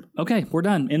of them. Okay, we're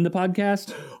done. End the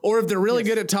podcast. Or if they're really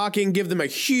good at talking, give them a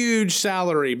huge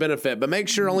salary benefit, but make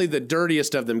sure only the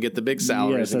dirtiest of them get the big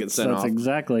salaries and get sent off. That's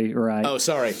exactly right. Oh,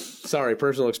 sorry.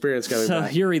 Personal experience coming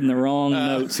back. You're reading the wrong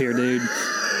notes here, dude.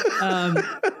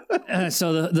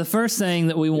 So the first thing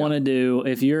that we want to do,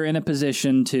 if you're in a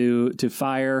position to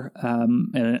fire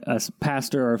a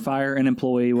pastor or fire an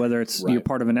employee, whether it's you're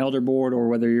part of an elder board or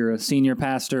whether you're a senior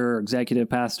pastor or executive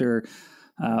pastor,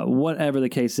 whatever the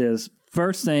case is,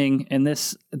 first thing, and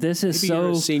this is Maybe so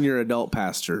you're a senior adult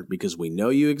pastor because we know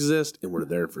you exist and we're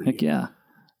there for you. heck yeah.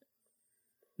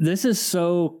 This is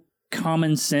so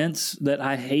common sense that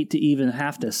I hate to even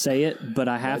have to say it, but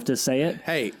I have to say it.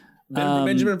 Hey,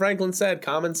 Benjamin Franklin said,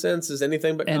 "Common sense is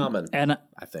anything but common." And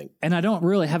I think, and I don't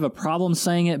really have a problem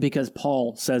saying it because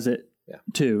Paul says it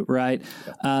too, right?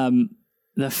 Yeah.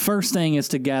 The first thing is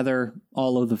to gather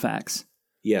all of the facts.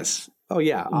 yes. Oh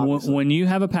yeah. When you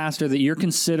have a pastor that you're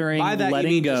considering By that,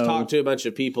 letting you need go, to talk to a bunch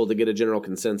of people to get a general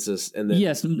consensus, and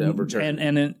then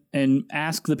return. and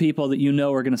ask the people that you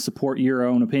know are going to support your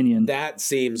own opinion. That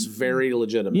seems very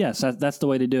legitimate. Yes, that's the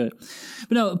way to do it.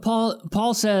 But no,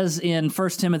 Paul says in 1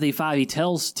 Timothy 5, he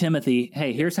tells Timothy,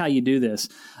 hey, here's how you do this.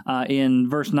 In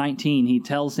verse 19, he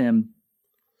tells him,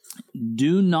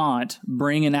 do not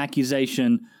bring an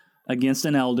accusation against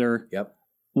an elder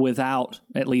without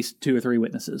at least 2 or 3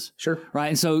 witnesses. Sure. Right?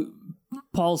 And so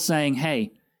Paul's saying,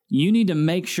 hey, you need to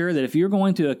make sure that if you're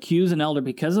going to accuse an elder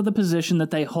because of the position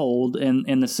that they hold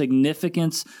and the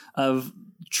significance of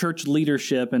church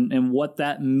leadership and what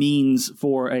that means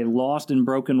for a lost and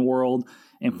broken world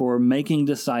and for making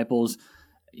disciples,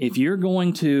 if you're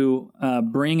going to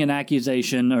bring an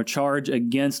accusation or charge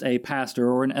against a pastor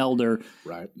or an elder,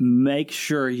 make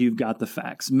sure you've got the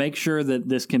facts. Make sure that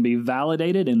this can be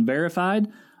validated and verified.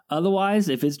 Otherwise,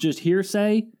 if it's just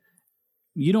hearsay,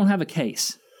 you don't have a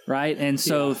case, right? And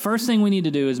so first thing we need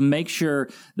to do is make sure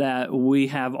that we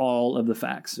have all of the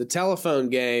facts. The telephone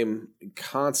game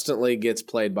constantly gets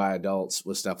played by adults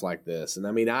with stuff like this. And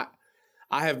I mean, I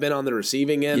have been on the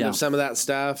receiving end of some of that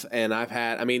stuff, and I've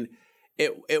had, I mean,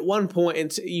 at one point,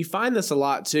 and you find this a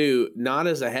lot too, not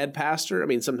as a head pastor. I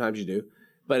mean, sometimes you do,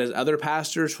 but as other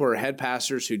pastors who are head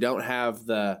pastors who don't have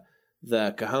the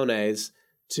cojones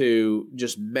to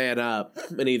just man up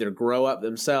and either grow up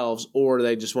themselves, or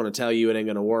they just want to tell you it ain't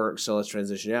going to work, so let's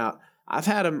transition you out. I've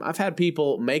had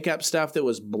people make up stuff that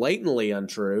was blatantly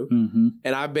untrue,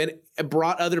 and I've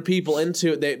brought other people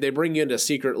into it. They bring you into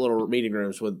secret little meeting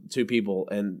rooms with 2 people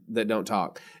and that don't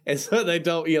talk, and so they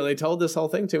told this whole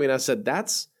thing to me, and I said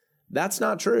that's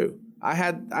not true. I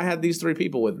had these 3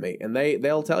 people with me, and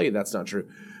they'll tell you that's not true.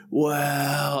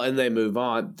 Well, and they move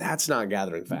on. That's not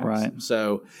gathering facts, right?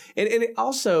 So, and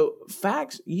also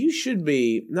facts. You should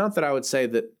be, not that I would say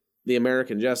that the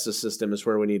American justice system is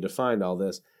where we need to find all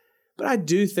this. But I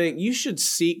do think you should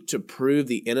seek to prove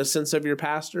the innocence of your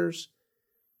pastors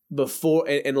before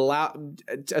and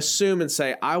assume and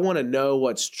say, I want to know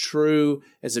what's true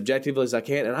as objectively as I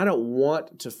can, and I don't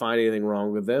want to find anything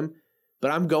wrong with them,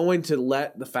 but I'm going to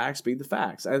let the facts be the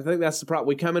facts. I think that's the problem.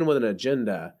 We come in with an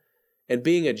agenda, and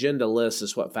being agendaless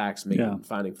is what facts mean. Yeah.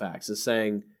 Finding facts is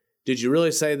saying, did you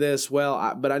really say this?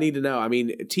 Well, but I need to know. I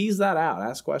mean, tease that out.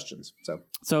 Ask questions.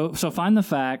 So find the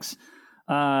facts.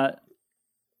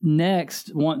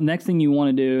 Next thing you want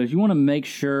to do is you want to make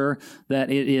sure that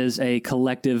it is a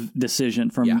collective decision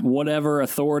from whatever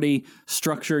authority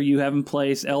structure you have in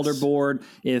place, elder board.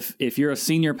 If you're a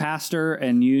senior pastor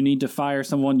and you need to fire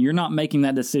someone, you're not making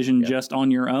that decision just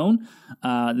on your own.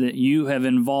 That you have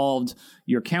involved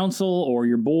your council or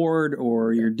your board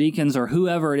or your deacons or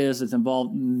whoever it is that's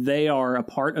involved. They are a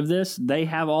part of this. They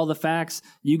have all the facts.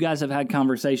 You guys have had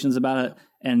conversations about it,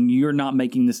 and you're not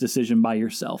making this decision by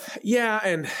yourself. Yeah,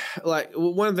 and like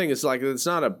one thing is like it's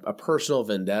not a personal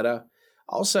vendetta.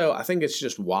 Also, I think it's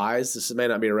just wise. This may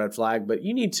not be a red flag, but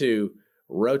you need to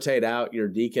rotate out your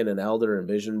deacon and elder and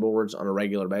vision boards on a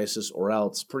regular basis, or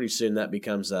else pretty soon that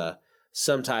becomes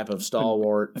some type of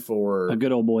stalwart for a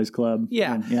good old boys club.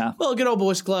 Yeah. Well, a good old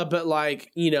boys club, but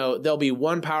like, there'll be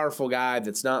one powerful guy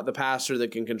that's not the pastor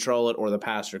that can control it, or the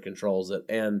pastor controls it.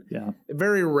 And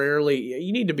very rarely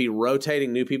you need to be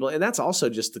rotating new people. And that's also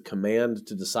just the command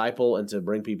to disciple and to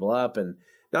bring people up. And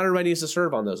not everybody needs to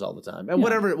serve on those all the time. And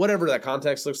whatever that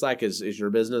context looks like is your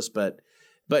business. But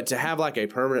to have like a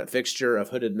permanent fixture of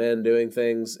hooded men doing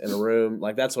things in a room,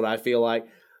 like that's what I feel like,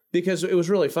 because it was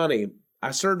really funny. I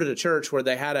served at a church where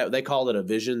they called it a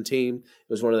vision team.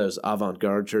 It was one of those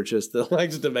avant-garde churches that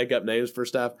likes to make up names for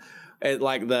stuff. And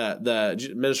like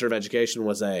the minister of education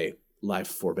was a life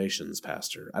formations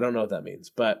pastor. I don't know what that means,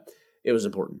 but it was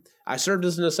important. I served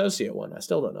as an associate one. I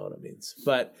still don't know what it means,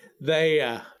 but they,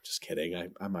 just kidding.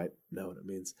 I might know what it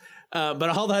means. But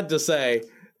all that to say,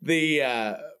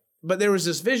 but there was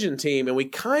this vision team, and we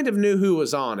kind of knew who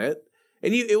was on it.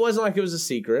 And it wasn't like it was a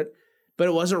secret, but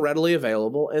it wasn't readily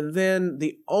available. And then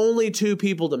the only 2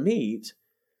 people to meet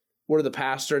were the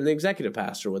pastor and the executive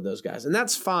pastor with those guys. And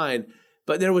that's fine,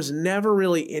 but there was never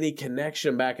really any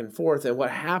connection back and forth. And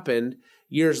what happened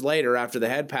years later after the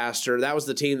head pastor, that was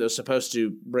the team that was supposed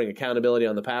to bring accountability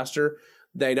on the pastor.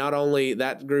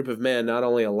 that group of men not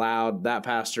only allowed that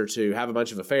pastor to have a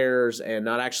bunch of affairs and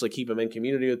not actually keep him in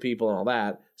community with people and all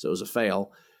that, so it was a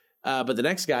fail. But the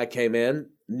next guy came in,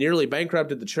 nearly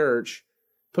bankrupted the church,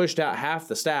 pushed out half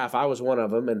the staff. I was one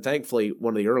of them, and thankfully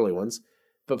one of the early ones,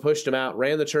 but pushed him out,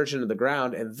 ran the church into the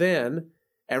ground, and then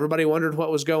everybody wondered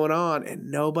what was going on, and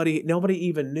nobody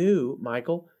even knew,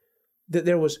 Michael, that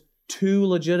there was 2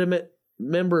 legitimate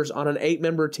members on an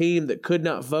 8-member team that could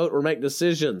not vote or make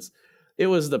decisions. It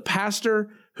was the pastor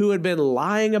who had been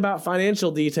lying about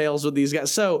financial details with these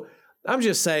guys. So I'm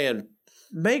just saying,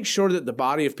 make sure that the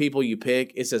body of people you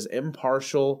pick is as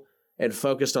impartial and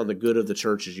focused on the good of the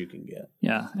church as you can get.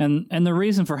 Yeah, and the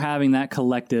reason for having that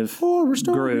collective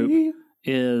group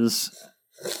is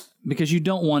because you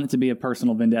don't want it to be a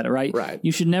personal vendetta, right? Right.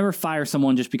 You should never fire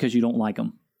someone just because you don't like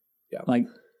them. Yeah. Like,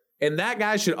 and that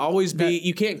guy should always be,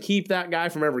 you can't keep that guy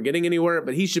from ever getting anywhere,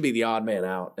 but he should be the odd man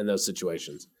out in those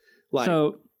situations. Like,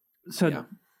 so yeah.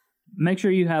 Make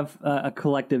sure you have a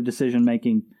collective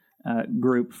decision-making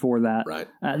group for that. Right.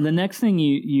 The next thing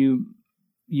you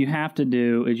have to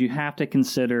do is you have to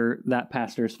consider that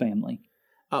pastor's family.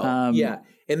 Oh, yeah.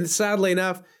 And sadly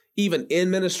enough, even in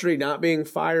ministry, not being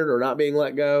fired or not being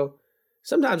let go,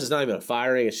 sometimes it's not even a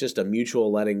firing, it's just a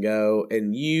mutual letting go.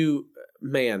 And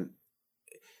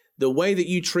the way that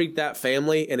you treat that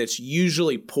family, and it's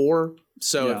usually poor.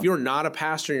 So if you're not a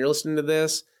pastor and you're listening to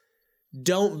this,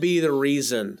 don't be the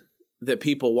reason that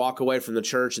people walk away from the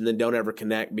church and then don't ever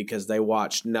connect because they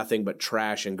watched nothing but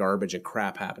trash and garbage and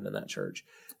crap happen in that church.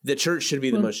 The church should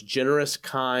be the most generous,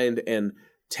 kind, and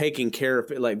taking care of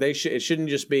it. Like it shouldn't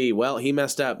just be, well, he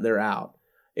messed up, they're out.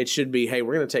 It should be, hey,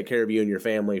 we're going to take care of you and your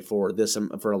family for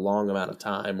a long amount of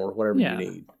time or whatever you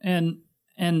need. And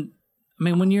I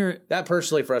mean, when you're... That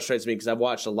personally frustrates me because I've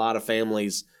watched a lot of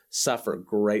families suffer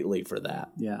greatly for that.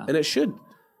 Yeah. And it should.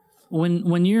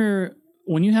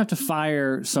 When you have to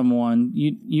fire someone,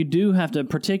 you do have to,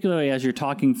 particularly as you're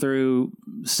talking through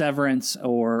severance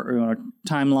or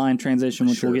timeline transition,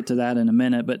 which we'll get to that in a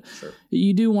minute, but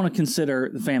you do want to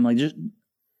consider the family.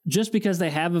 Just because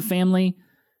they have a family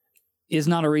is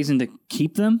not a reason to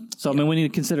keep them. So, I mean, we need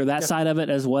to consider that side of it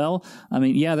as well. I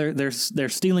mean, they're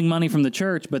stealing money from the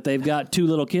church, but they've got 2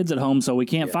 little kids at home, so we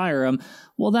can't fire them.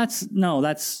 Well, that's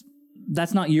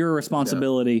not your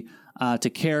responsibility to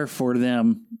care for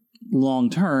them long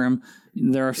term.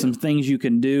 There are some things you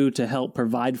can do to help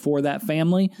provide for that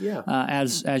family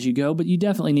as you go, but you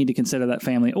definitely need to consider that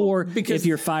family. Or if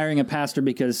you're firing a pastor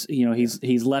because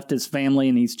he's left his family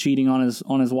and he's cheating on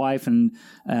his wife and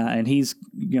he's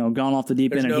gone off the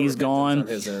deep end and he's gone,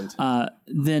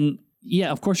 then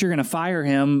of course you're going to fire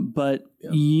him, but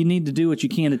you need to do what you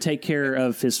can to take care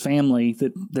of his family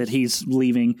that he's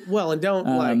leaving. Well, and don't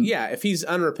if he's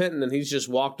unrepentant and he's just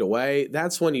walked away,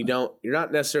 that's when you're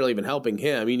not necessarily even helping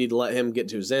him. You need to let him get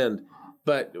to his end.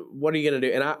 But what are you going to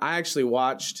do? And I actually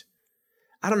watched,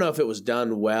 I don't know if it was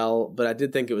done well, but I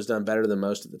did think it was done better than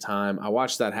most at the time. I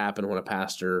watched that happen when a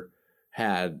pastor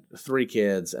had 3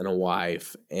 kids and a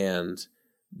wife, and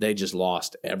they just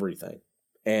lost everything.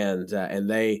 And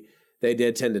they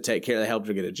did tend to take care. They helped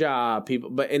her get a job.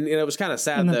 But it was kind of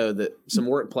sad though that some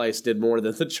workplace did more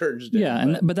than the church did.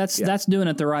 Yeah, but that's doing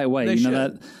it the right way.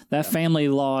 That family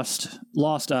lost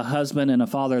a husband and a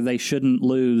father. They shouldn't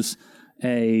lose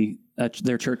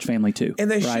their church family too. And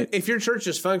they should, if your church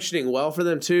is functioning well for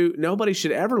them too, nobody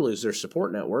should ever lose their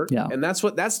support network. Yeah. And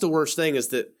that's the worst thing is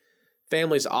that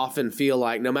families often feel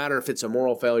like no matter if it's a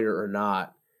moral failure or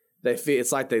not, they feel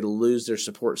it's like they lose their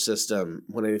support system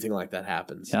when anything like that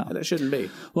happens, and it shouldn't be.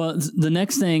 Well, the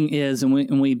next thing is, and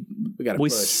we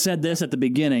said this at the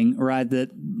beginning, right?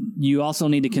 That you also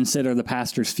need to consider the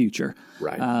pastor's future.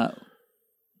 Right.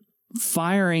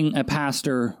 Firing a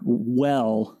pastor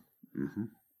well,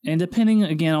 and depending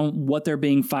again on what they're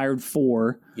being fired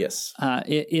for. Yes.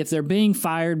 If they're being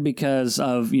fired because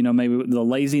of maybe the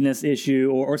laziness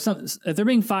issue or something, if they're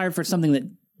being fired for something that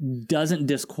doesn't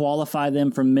disqualify them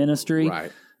from ministry.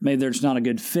 Right. Maybe there's not a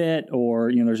good fit,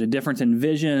 or there's a difference in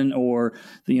vision, or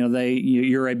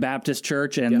you're a Baptist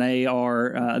church and they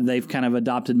are they've kind of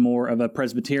adopted more of a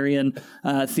Presbyterian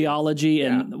theology,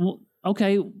 and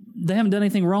okay, they haven't done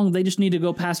anything wrong. They just need to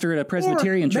go pastor at a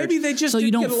Presbyterian church. Maybe they just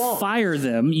you don't fire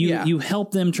them. You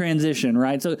help them transition,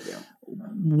 right? So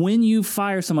when you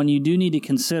fire someone, you do need to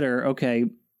consider, okay,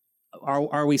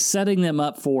 Are we setting them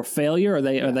up for failure? Are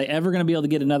they ever going to be able to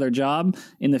get another job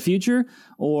in the future?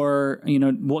 Or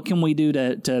what can we do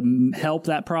to help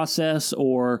that process?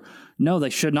 Or no,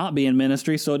 they should not be in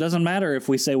ministry, so it doesn't matter if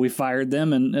we say we fired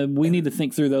them. And we need to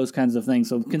think through those kinds of things.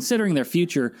 So considering their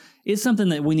future is something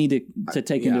that we need to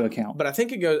take into account. But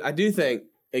I do think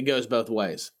it goes both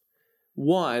ways.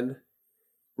 One,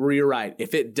 where you're right.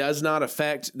 If it does not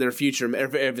affect their future,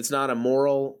 if it's not a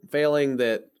moral failing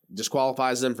that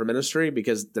disqualifies them for ministry,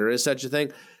 because there is such a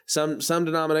thing. Some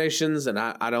denominations, and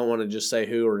I don't want to just say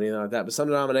who or anything like that, but some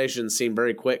denominations seem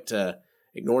very quick to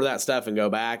ignore that stuff and go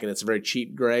back, and it's a very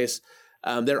cheap grace.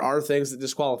 There are things that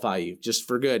disqualify you just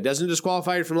for good. Doesn't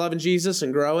disqualify you from loving Jesus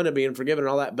and growing and being forgiven and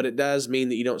all that, but it does mean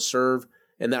that you don't serve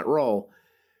in that role.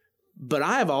 But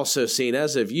I have also seen,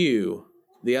 as of you,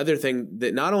 the other thing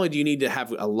that not only do you need to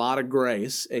have a lot of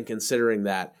grace in considering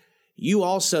that, you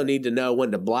also need to know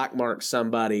when to black mark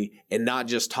somebody and not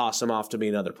just toss them off to be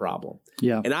another problem.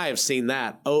 Yeah. And I have seen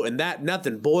that. Oh, and that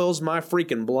nothing boils my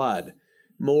freaking blood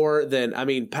more than, I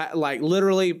mean, like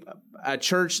literally a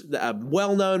church, a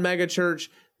well-known mega church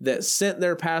that sent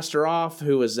their pastor off,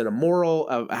 who was in a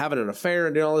moral, having an affair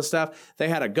and doing all this stuff. They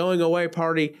had a going away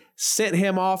party, sent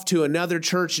him off to another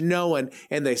church knowing,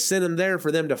 and they sent him there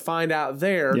for them to find out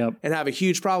there and have a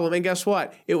huge problem. And guess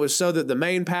what? It was so that the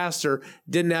main pastor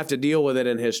didn't have to deal with it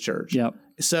in his church. Yep.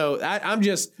 So I'm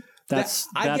just... That's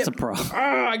a problem.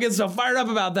 I get so fired up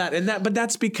about that. But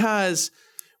that's because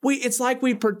it's like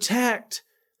we protect...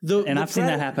 I've seen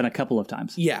that happen a couple of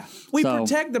times. Yeah. We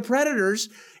protect the predators,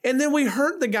 and then we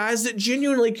hurt the guys that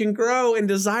genuinely can grow in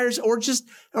desires or just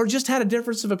had a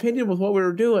difference of opinion with what we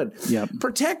were doing. Yep.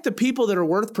 Protect the people that are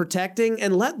worth protecting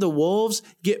and let the wolves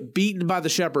get beaten by the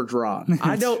shepherd's rod.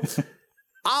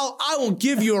 I will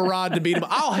give you a rod to beat them.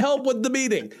 I'll help with the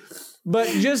beating. But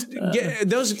just get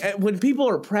those, when people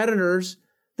are predators,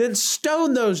 then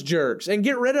stone those jerks and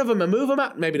get rid of them and move them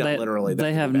out. Maybe not literally.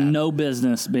 They have no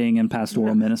business being in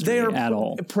pastoral ministry at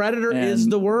all. Predator is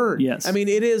the word. Yes. I mean,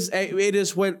 it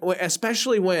is when,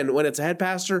 especially when it's a head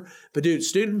pastor, but dude,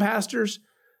 student pastors,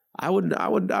 I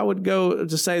would go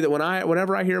to say that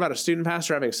whenever I hear about a student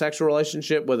pastor having a sexual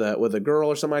relationship with a girl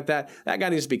or something like that, that guy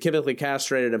needs to be chemically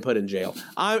castrated and put in jail.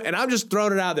 I'm just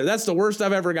throwing it out there. That's the worst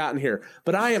I've ever gotten here.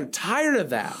 But I am tired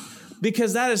of that.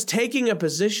 Because that is taking a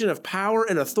position of power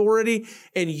and authority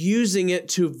and using it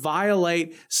to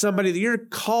violate somebody that you're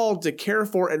called to care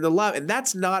for and to love. And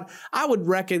that's not, I would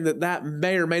reckon that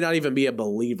may or may not even be a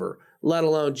believer, let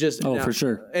alone just... for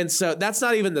sure. And so that's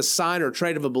not even the sign or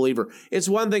trait of a believer. It's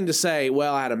one thing to say,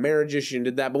 well, I had a marriage issue and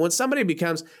did that. But when somebody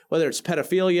becomes, whether it's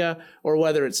pedophilia or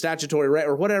whether it's statutory rape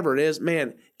or whatever it is,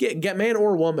 man, get man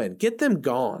or woman, get them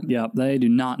gone. Yeah, they do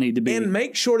not need to be. And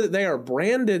make sure that they are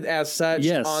branded as such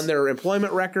on their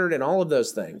employment record and all of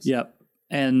those things. Yep.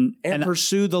 And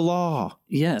pursue the law.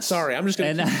 Yes. Sorry, I'm just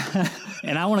going to...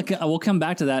 And we'll come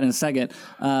back to that in a second.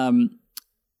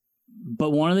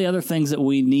 But one of the other things that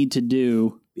we need to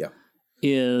do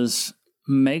is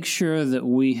make sure that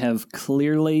we have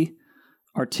clearly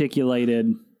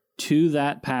articulated to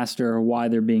that pastor why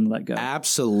they're being let go.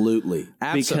 Absolutely.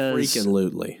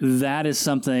 Absolutely. That is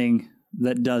something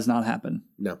that does not happen.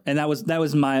 No. And that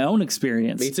was my own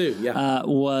experience. Me too.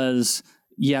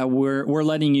 Yeah. We're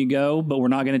letting you go, but we're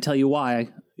not going to tell you why.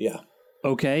 Yeah.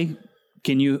 Okay.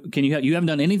 You haven't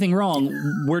done anything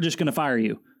wrong. We're just going to fire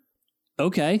you.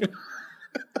 Okay.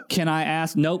 Can I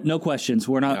ask? Nope, no questions.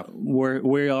 We're not. Yeah.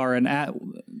 We are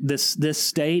this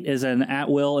state is an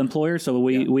at-will employer, so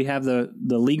we have the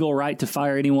legal right to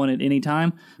fire anyone at any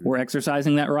time. We're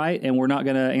exercising that right, and we're not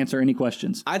going to answer any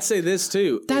questions. I'd say this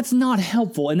too. That's not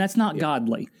helpful, and that's not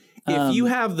godly. If you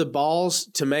have the balls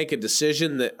to make a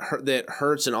decision that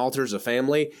hurts and alters a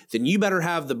family, then you better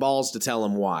have the balls to tell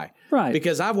them why. Right.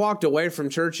 Because I've walked away from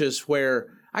churches where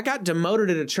I got demoted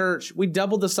at a church. We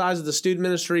doubled the size of the student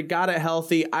ministry, got it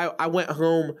healthy. I went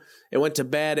home and went to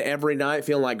bed every night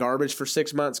feeling like garbage for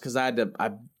 6 months because I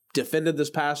defended this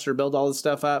pastor, built all this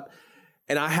stuff up.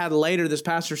 And I had later this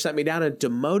pastor sat me down and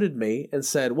demoted me and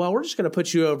said, well, we're just going to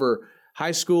put you over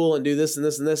high school and do this and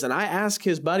this and this. And I asked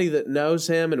his buddy that knows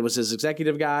him and was his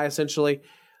executive guy essentially.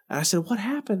 And I said, what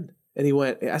happened? And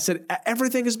I said,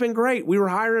 everything has been great. We were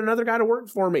hiring another guy to work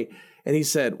for me. And he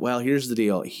said, well, here's the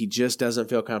deal. He just doesn't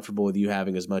feel comfortable with you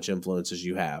having as much influence as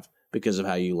you have because of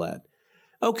how you led.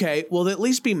 Okay, well, at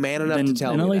least be man enough to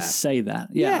tell me that. And at least say that.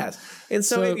 Yeah. Yes. And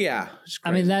so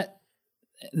I mean,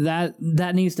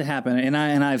 that needs to happen. And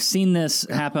I've seen this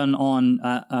happen on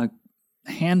a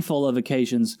handful of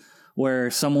occasions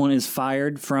where someone is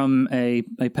fired from a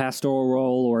pastoral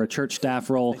role or a church staff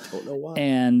role,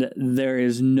 and there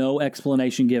is no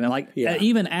explanation given.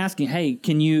 Even asking, "Hey,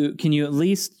 can you at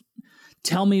least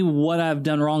tell me what I've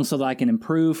done wrong so that I can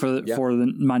improve for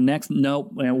my next?"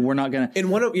 Nope, we're not going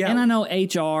to. And I know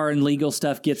HR and legal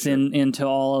stuff gets into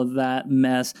all of that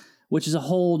mess, which is a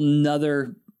whole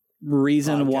nother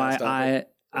reason why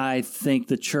I think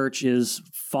the church is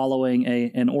following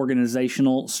an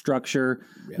organizational structure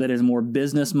that is more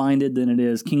business minded than it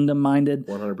is kingdom minded.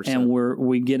 100%. And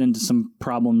we get into some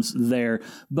problems there.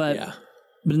 But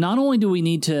not only do we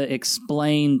need to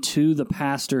explain to the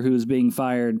pastor who is being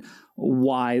fired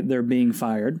why they're being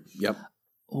fired. Yep.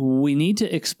 We need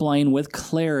to explain with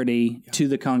clarity to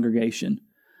the congregation.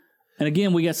 And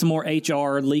again, we got some more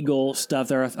HR legal stuff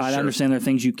there. I understand there are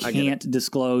things you can't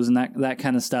disclose and that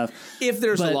kind of stuff. If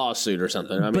there's a lawsuit or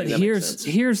something. I mean, but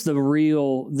here's the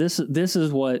real, this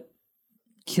is what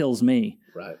kills me.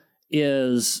 Right.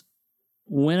 Is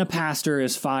when a pastor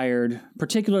is fired,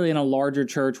 particularly in a larger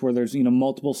church where there's,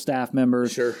 multiple staff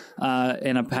members,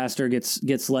 and a pastor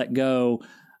gets let go,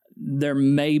 there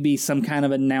may be some kind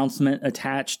of announcement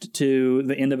attached to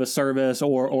the end of a service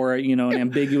or an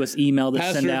ambiguous email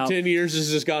that's sent out. 10 years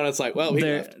has just gone. It's like, well, he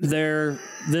left.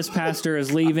 This pastor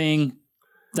is leaving.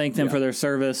 Thank them for their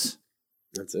service.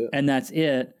 That's it. And that's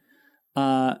it.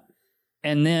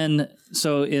 And then,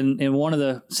 so in one of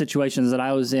the situations that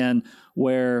I was in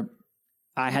where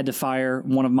I had to fire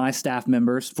one of my staff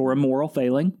members for a moral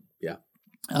failing. Yeah.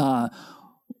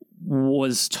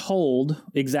 Was told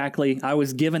exactly, I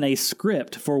was given a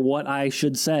script for what I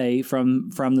should say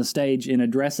from the stage in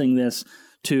addressing this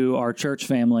to our church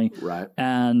family. Right.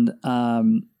 And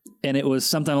it was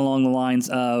something along the lines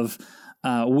of,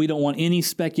 we don't want any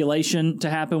speculation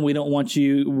to happen. We don't want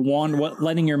you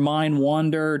letting your mind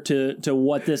wander to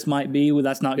what this might be. Well,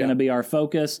 that's not going to be our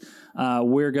focus.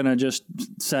 We're going to just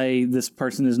say this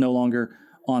person is no longer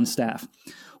on staff.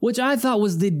 Which I thought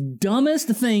was the dumbest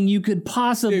thing you could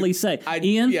possibly say.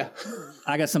 Ian,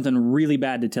 I got something really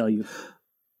bad to tell you.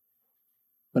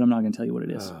 But I'm not going to tell you what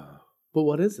it is. But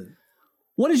what is it?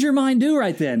 What does your mind do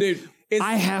right then? Dude,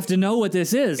 I have to know what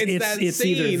this is. It's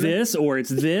either this, or it's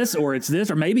this, or it's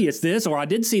this, or maybe it's this, or I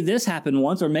did see this happen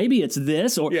once, or maybe it's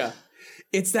this, or... Yeah.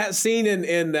 It's that scene in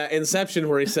Inception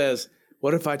where he says...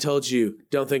 What if I told you,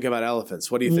 don't think about elephants?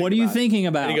 What do you think What are you thinking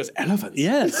about? And he goes, elephants.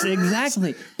 Yes,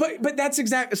 exactly. but that's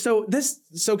exactly, so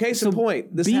case in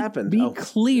point, this happened. Be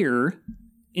clear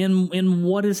in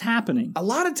what is happening. A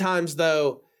lot of times,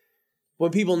 though, when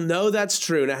people know that's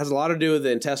true, and it has a lot to do with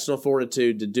the intestinal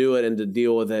fortitude to do it and to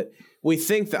deal with it, we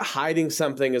think that hiding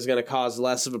something is going to cause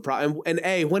less of a problem.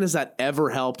 And when has that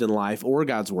ever helped in life or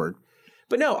God's word?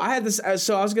 But no, I had this.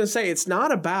 So I was going to say, it's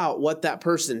not about what that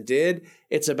person did.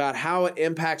 It's about how it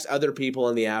impacts other people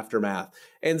in the aftermath.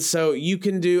 And so you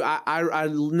can do, I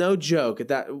no joke, at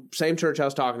that same church I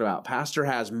was talking about, pastor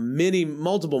has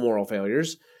multiple moral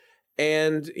failures,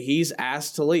 and he's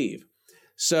asked to leave.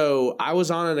 So I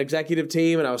was on an executive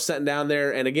team, and I was sitting down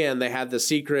there, and again, they had the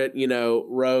secret,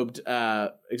 robed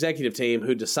executive team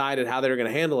who decided how they were going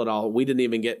to handle it all. We didn't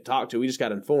even get talked to. We just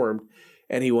got informed.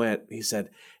 And he said,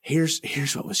 here's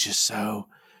what was just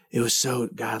it was so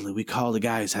godly. We called a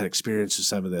guy who's had experience with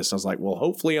some of this. I was like, well,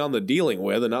 hopefully on the dealing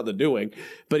with and not the doing.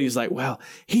 But he's like, well,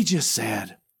 he just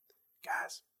said,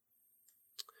 guys,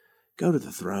 go to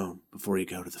the throne before you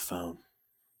go to the phone.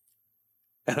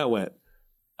 And I went,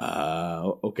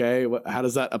 okay, how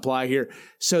does that apply here?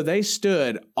 So they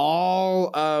stood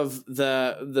all of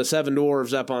the seven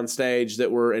dwarves up on stage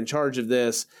that were in charge of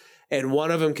this. And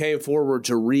one of them came forward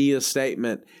to read a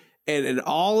statement. And in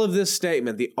all of this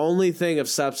statement, the only thing of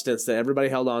substance that everybody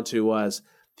held on to was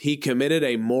he committed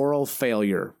a moral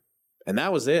failure. And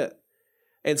that was it.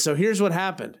 And so here's what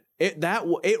happened.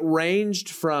 It ranged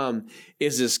from,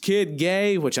 is this kid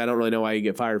gay? Which I don't really know why you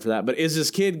get fired for that. But is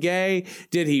this kid gay?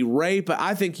 Did he rape?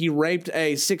 I think he raped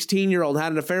a 16-year-old,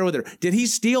 had an affair with her. Did he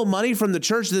steal money from the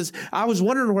church? I was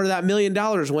wondering where that $1 million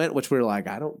went, which we were like,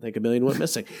 I don't think $1 million went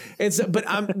missing. But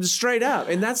I'm straight up.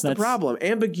 And that's the problem.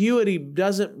 Ambiguity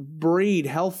doesn't breed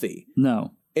healthy.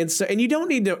 No. And you don't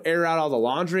need to air out all the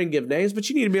laundry and give names, but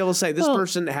you need to be able to say, this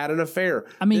person had an affair.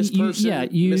 I mean, this person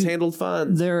mishandled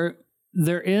funds.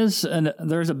 There's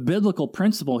a biblical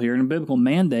principle here and a biblical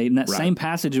mandate in that same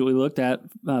passage that we looked at,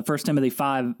 1 Timothy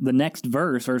 5, the next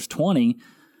verse 20,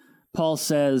 Paul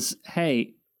says,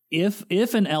 hey,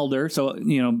 if an elder, so,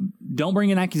 don't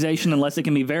bring an accusation unless it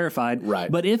can be verified.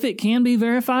 Right. But if it can be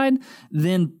verified,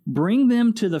 then bring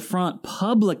them to the front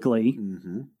publicly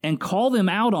and call them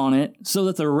out on it so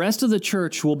that the rest of the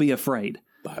church will be afraid.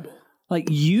 Bible. Like,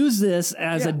 use this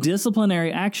as a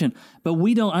disciplinary action, but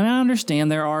we don't. And I understand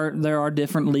there are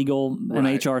different legal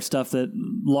and HR stuff, that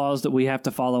laws that we have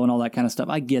to follow and all that kind of stuff.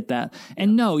 I get that.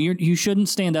 And no, you shouldn't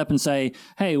stand up and say,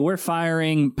 "Hey, we're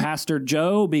firing Pastor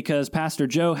Joe because Pastor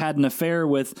Joe had an affair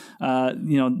with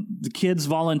the kids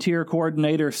volunteer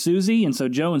coordinator Susie, and so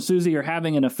Joe and Susie are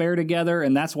having an affair together,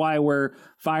 and that's why we're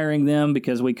firing them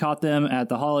because we caught them at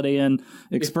the Holiday Inn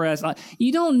Express.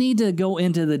 You don't need to go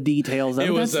into the details of it.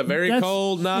 It was a very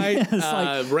cold night,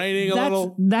 raining a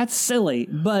little. That's silly,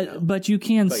 but you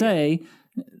can say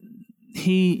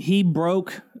he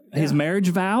broke his marriage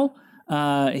vow.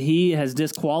 He has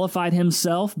disqualified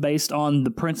himself based on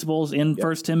the principles in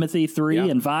 1 Timothy 3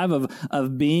 and 5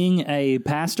 of being a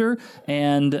pastor,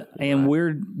 and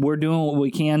we're doing what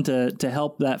we can to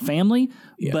help that family,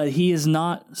 but he is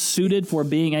not suited for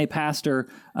being a pastor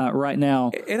right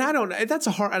now. And I don't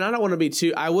want to be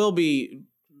too, I will be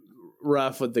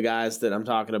rough with the guys that I'm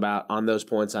talking about on those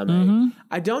points I made. Mm-hmm.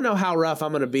 I don't know how rough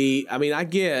I'm going to be. I mean, I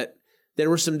get there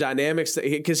were some dynamics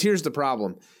because here's the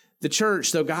problem. The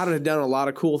church, though God had done a lot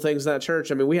of cool things in that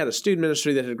church. I mean, we had a student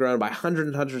ministry that had grown by hundreds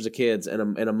and hundreds of kids in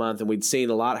a month, and we'd seen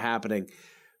a lot happening.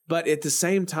 But at the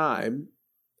same time,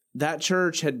 that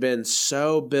church had been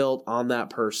so built on that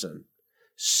person.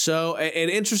 So, and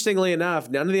interestingly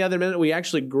enough, none of the other men, we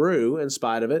actually grew in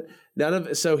spite of it.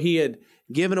 So he had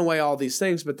given away all these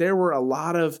things, but there were a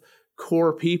lot of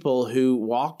core people who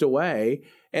walked away.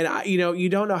 And you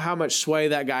don't know how much sway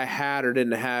that guy had or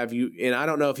didn't have. And I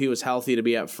don't know if he was healthy to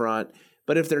be up front.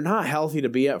 But if they're not healthy to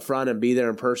be up front and be there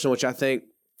in person, which I think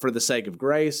for the sake of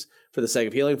grace, for the sake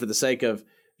of healing, for the sake of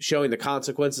showing the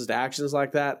consequences to actions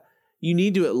like that, you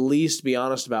need to at least be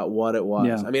honest about what it was.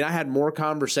 Yeah. I mean, I had more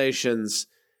conversations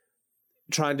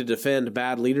trying to defend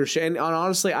bad leadership. And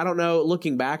honestly, I don't know.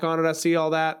 Looking back on it, I see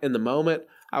all that. In the moment,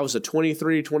 I was a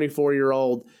 23,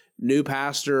 24-year-old new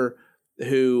pastor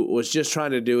who was just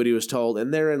trying to do what he was told,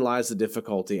 and therein lies the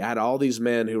difficulty. I had all these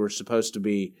men who were supposed to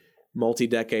be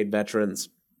multi-decade veterans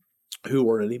who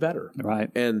weren't any better.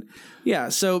 Right. And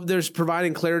so there's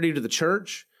providing clarity to the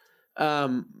church.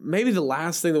 Maybe the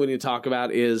last thing that we need to talk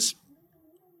about is,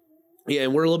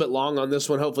 and we're a little bit long on this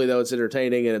one. Hopefully, though, it's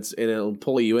entertaining and it'll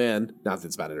pull you in. Not that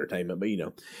it's about entertainment,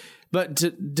 but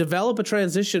to develop a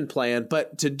transition plan,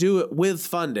 but to do it with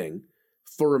funding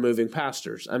for removing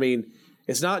pastors. I mean,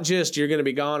 it's not just you're going to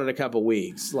be gone in a couple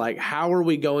weeks. Like, how are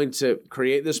we going to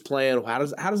create this plan? How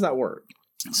does that work?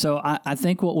 So I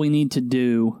think what we need to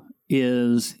do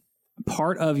is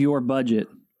part of your budget.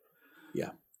 Yeah.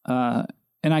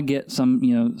 And I get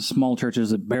some, small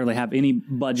churches that barely have any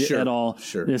budget at all.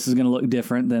 Sure. This is going to look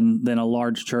different than a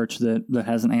large church that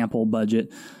has an ample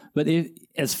budget. But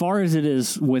as far as it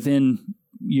is within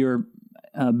your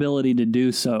ability to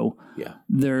do so,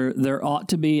 there ought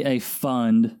to be a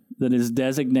fund that is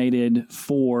designated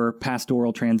for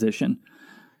pastoral transition.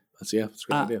 That's a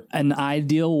great idea. An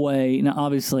ideal way. Now,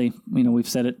 obviously, we've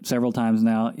said it several times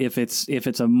now. If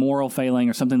it's a moral failing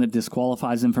or something that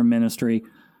disqualifies them from ministry,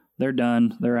 they're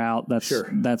done. They're out.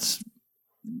 That's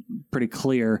pretty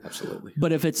clear. Absolutely.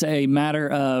 But if it's a matter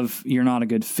of you're not a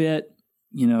good fit,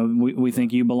 we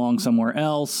think you belong somewhere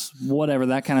else, whatever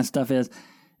that kind of stuff is,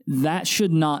 that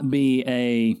should not be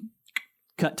a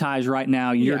cut ties right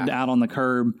now. You're out on the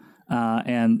curb.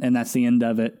 And that's the end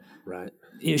of it. Right.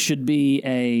 It should be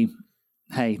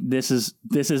hey, this is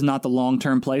not the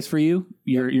long-term place for you.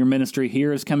 Your ministry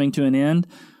here is coming to an end.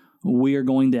 We are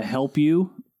going to help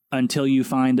you until you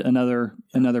find another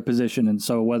position. And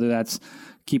so whether that's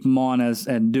keep them on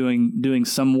and doing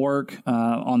some work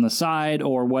on the side,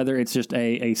 or whether it's just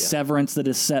a severance that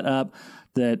is set up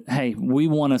that, hey, we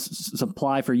want to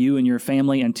supply for you and your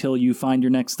family until you find your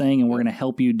next thing, and we're going to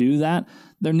help you do that.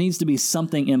 There needs to be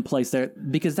something in place there,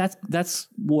 because that's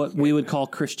what we would call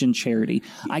Christian charity.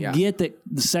 I get that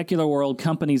the secular world,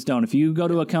 companies don't. If you go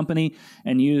to a company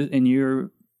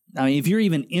if you're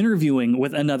even interviewing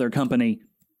with another company,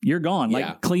 you're gone.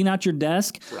 Like, clean out your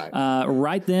desk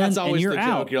right then, that's always and you're the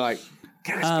out. joke. You're like,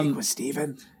 can I speak with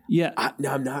Stephen? Yeah.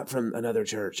 No, I'm not from another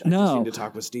church. I just need to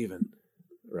talk with Stephen.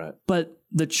 Right. But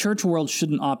the church world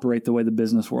shouldn't operate the way the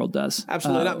business world does.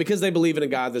 Absolutely not, because they believe in a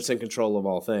God that's in control of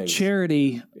all things.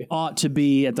 Charity ought to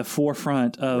be at the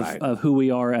forefront of who we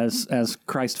are as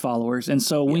Christ followers. And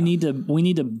so we need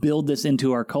to build this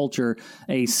into our culture,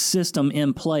 a system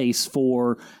in place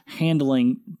for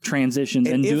handling transitions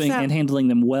and handling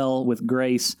them well with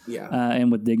grace and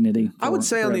with dignity. I would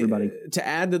say everybody. To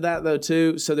add to that, though,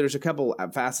 too, so there's a couple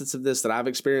facets of this that I've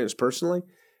experienced personally,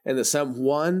 and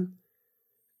that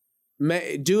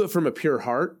do it from a pure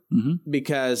heart,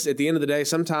 because at the end of the day,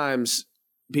 sometimes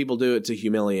people do it to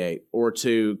humiliate or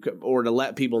to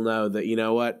let people know that, you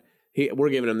know what, we're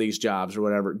giving them these jobs or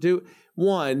whatever. Do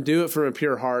it from a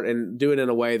pure heart and do it in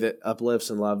a way that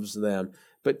uplifts and loves them.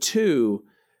 But two,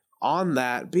 on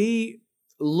that,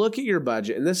 look at your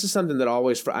budget. And this is something that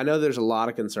always, I know there's a lot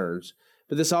of concerns,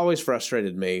 but this always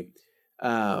frustrated me.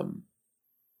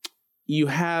 You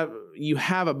have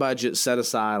a budget set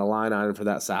aside, a line item for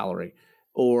that salary.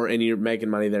 and you're making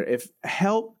money there.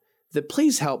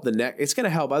 Please help the next. It's going to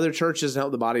help other churches and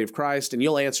help the body of Christ, and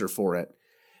you'll answer for it.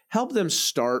 Help them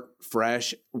start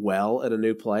fresh, well, at a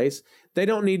new place. They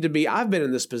don't need to be. I've been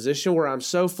in this position where I'm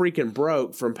so freaking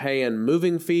broke from paying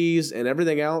moving fees and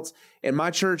everything else. And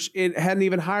my church, it hadn't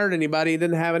even hired anybody. It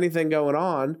didn't have anything going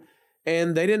on.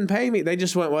 And they didn't pay me. They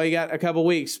just went, well, you got a couple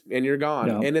weeks and you're gone.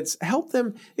 No. And it's help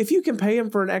them. If you can pay them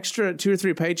for an extra 2 or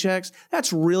 3 paychecks,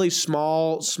 that's really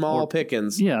small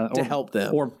pickings to help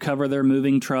them. Or cover their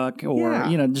moving truck or,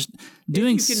 just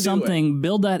doing something,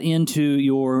 build that into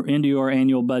your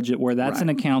annual budget where that's an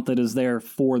account that is there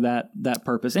for that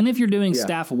purpose. And if you're doing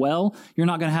staff well, you're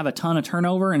not going to have a ton of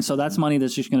turnover. And so that's money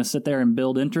that's just going to sit there and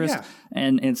build interest. Yeah.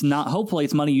 And hopefully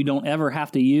it's money you don't ever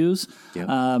have to use.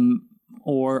 Yeah.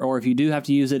 Or if you do have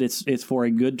to use it, it's for a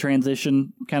good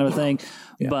transition kind of a thing.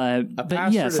 Yeah.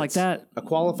 But yes, like that. A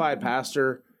qualified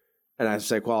pastor, and I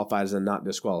say qualified as in not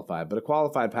disqualified, but a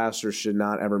qualified pastor should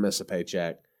not ever miss a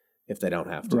paycheck if they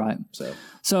don't have to. Right.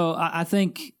 So I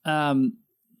think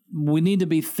we need to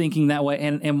be thinking that way.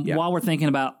 And while we're thinking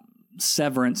about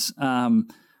severance,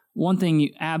 one thing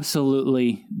you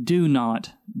absolutely do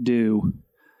not do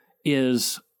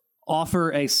is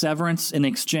offer a severance in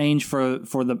exchange for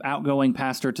the outgoing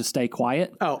pastor to stay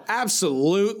quiet. Oh,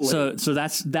 absolutely. So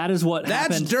that is what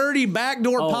happened. That's dirty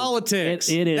backdoor politics.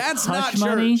 It is. That's hush not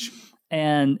money. Church.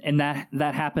 And that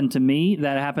happened to me.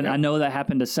 That happened. Yep. I know that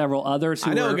happened to several others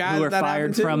who were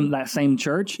fired from that same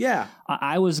church. Yeah.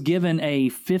 I was given a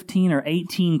 15 or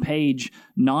 18 page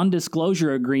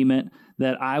non-disclosure agreement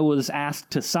that I was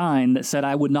asked to sign that said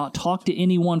I would not talk to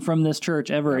anyone from this church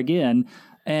ever again.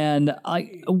 And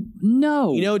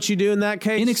no. You know what you do in that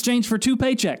case? In exchange for 2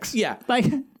 paychecks. Yeah.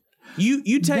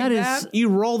 You take that, you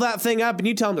roll that thing up, and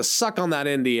you tell them to suck on that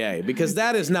NDA because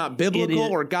that is not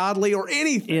biblical or godly or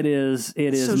anything. It is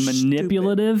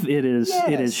manipulative. Stupid.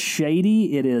 It is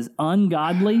shady. It is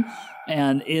ungodly.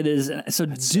 And it is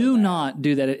do not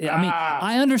do that. I mean,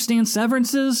 I understand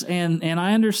severances and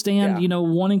I understand,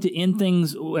 wanting to end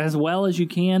things as well as you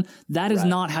can. That is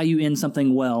not how you end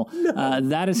something well. No.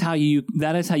 That is how you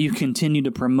continue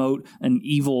to promote an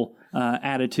evil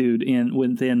attitude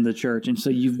within the church. And so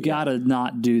you've got to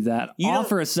not do that.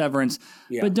 Offer a severance,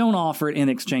 but don't offer it in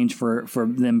exchange for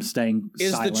them staying silent.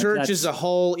 Is the church as a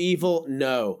whole evil?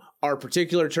 No. Are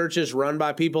particular churches run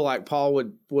by people like Paul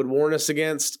would warn us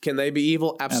against? Can they be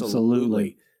evil?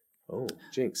 Absolutely. Oh,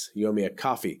 Jinx, you owe me a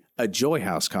coffee, a Joy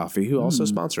House coffee, who also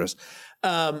sponsor us.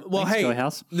 Thanks, hey, Joy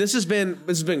House. This has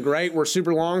been great. We're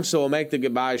super long, so we'll make the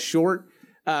goodbyes short.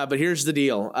 But here's the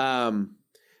deal.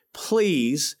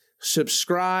 Please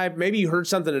subscribe. Maybe you heard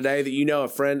something today that a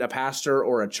friend, a pastor,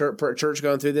 or a church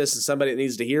going through this and somebody that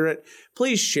needs to hear it.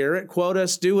 Please share it, quote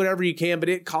us, do whatever you can, but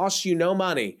it costs you no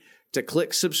money to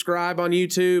click subscribe on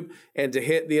YouTube and to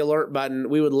hit the alert button.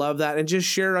 We would love that. And just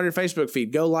share it on your Facebook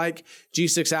feed. Go like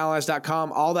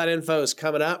G6allies.com. All that info is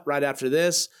coming up right after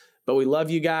this. But we love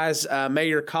you guys. May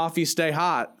your coffee stay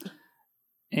hot.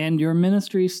 And your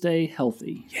ministry stay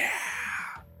healthy. Yeah.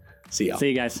 See y'all. See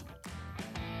you guys.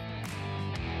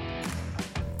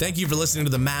 Thank you for listening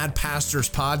to the Mad Pastors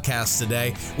podcast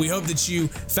today. We hope that you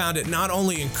found it not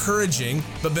only encouraging,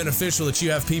 but beneficial that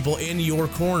you have people in your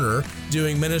corner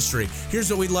doing ministry. Here's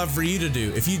what we'd love for you to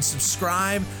do. If you'd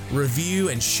subscribe, review,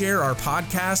 and share our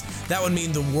podcast, that would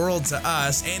mean the world to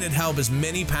us, and it'd help as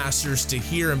many pastors to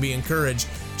hear and be encouraged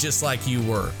just like you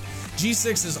were.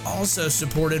 G6 is also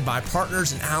supported by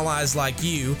partners and allies like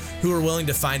you who are willing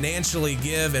to financially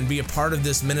give and be a part of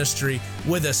this ministry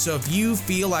with us. So if you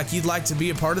feel like you'd like to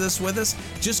be a part of this with us,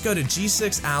 just go to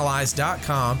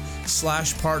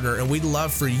g6allies.com/partner, and we'd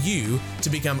love for you to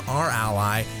become our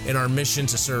ally in our mission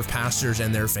to serve pastors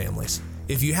and their families.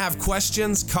 If you have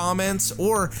questions, comments,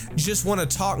 or just want to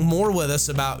talk more with us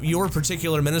about your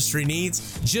particular ministry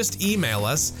needs, just email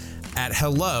us at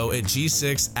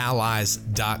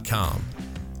hello@g6allies.com.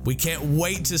 We can't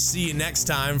wait to see you next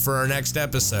time for our next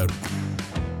episode.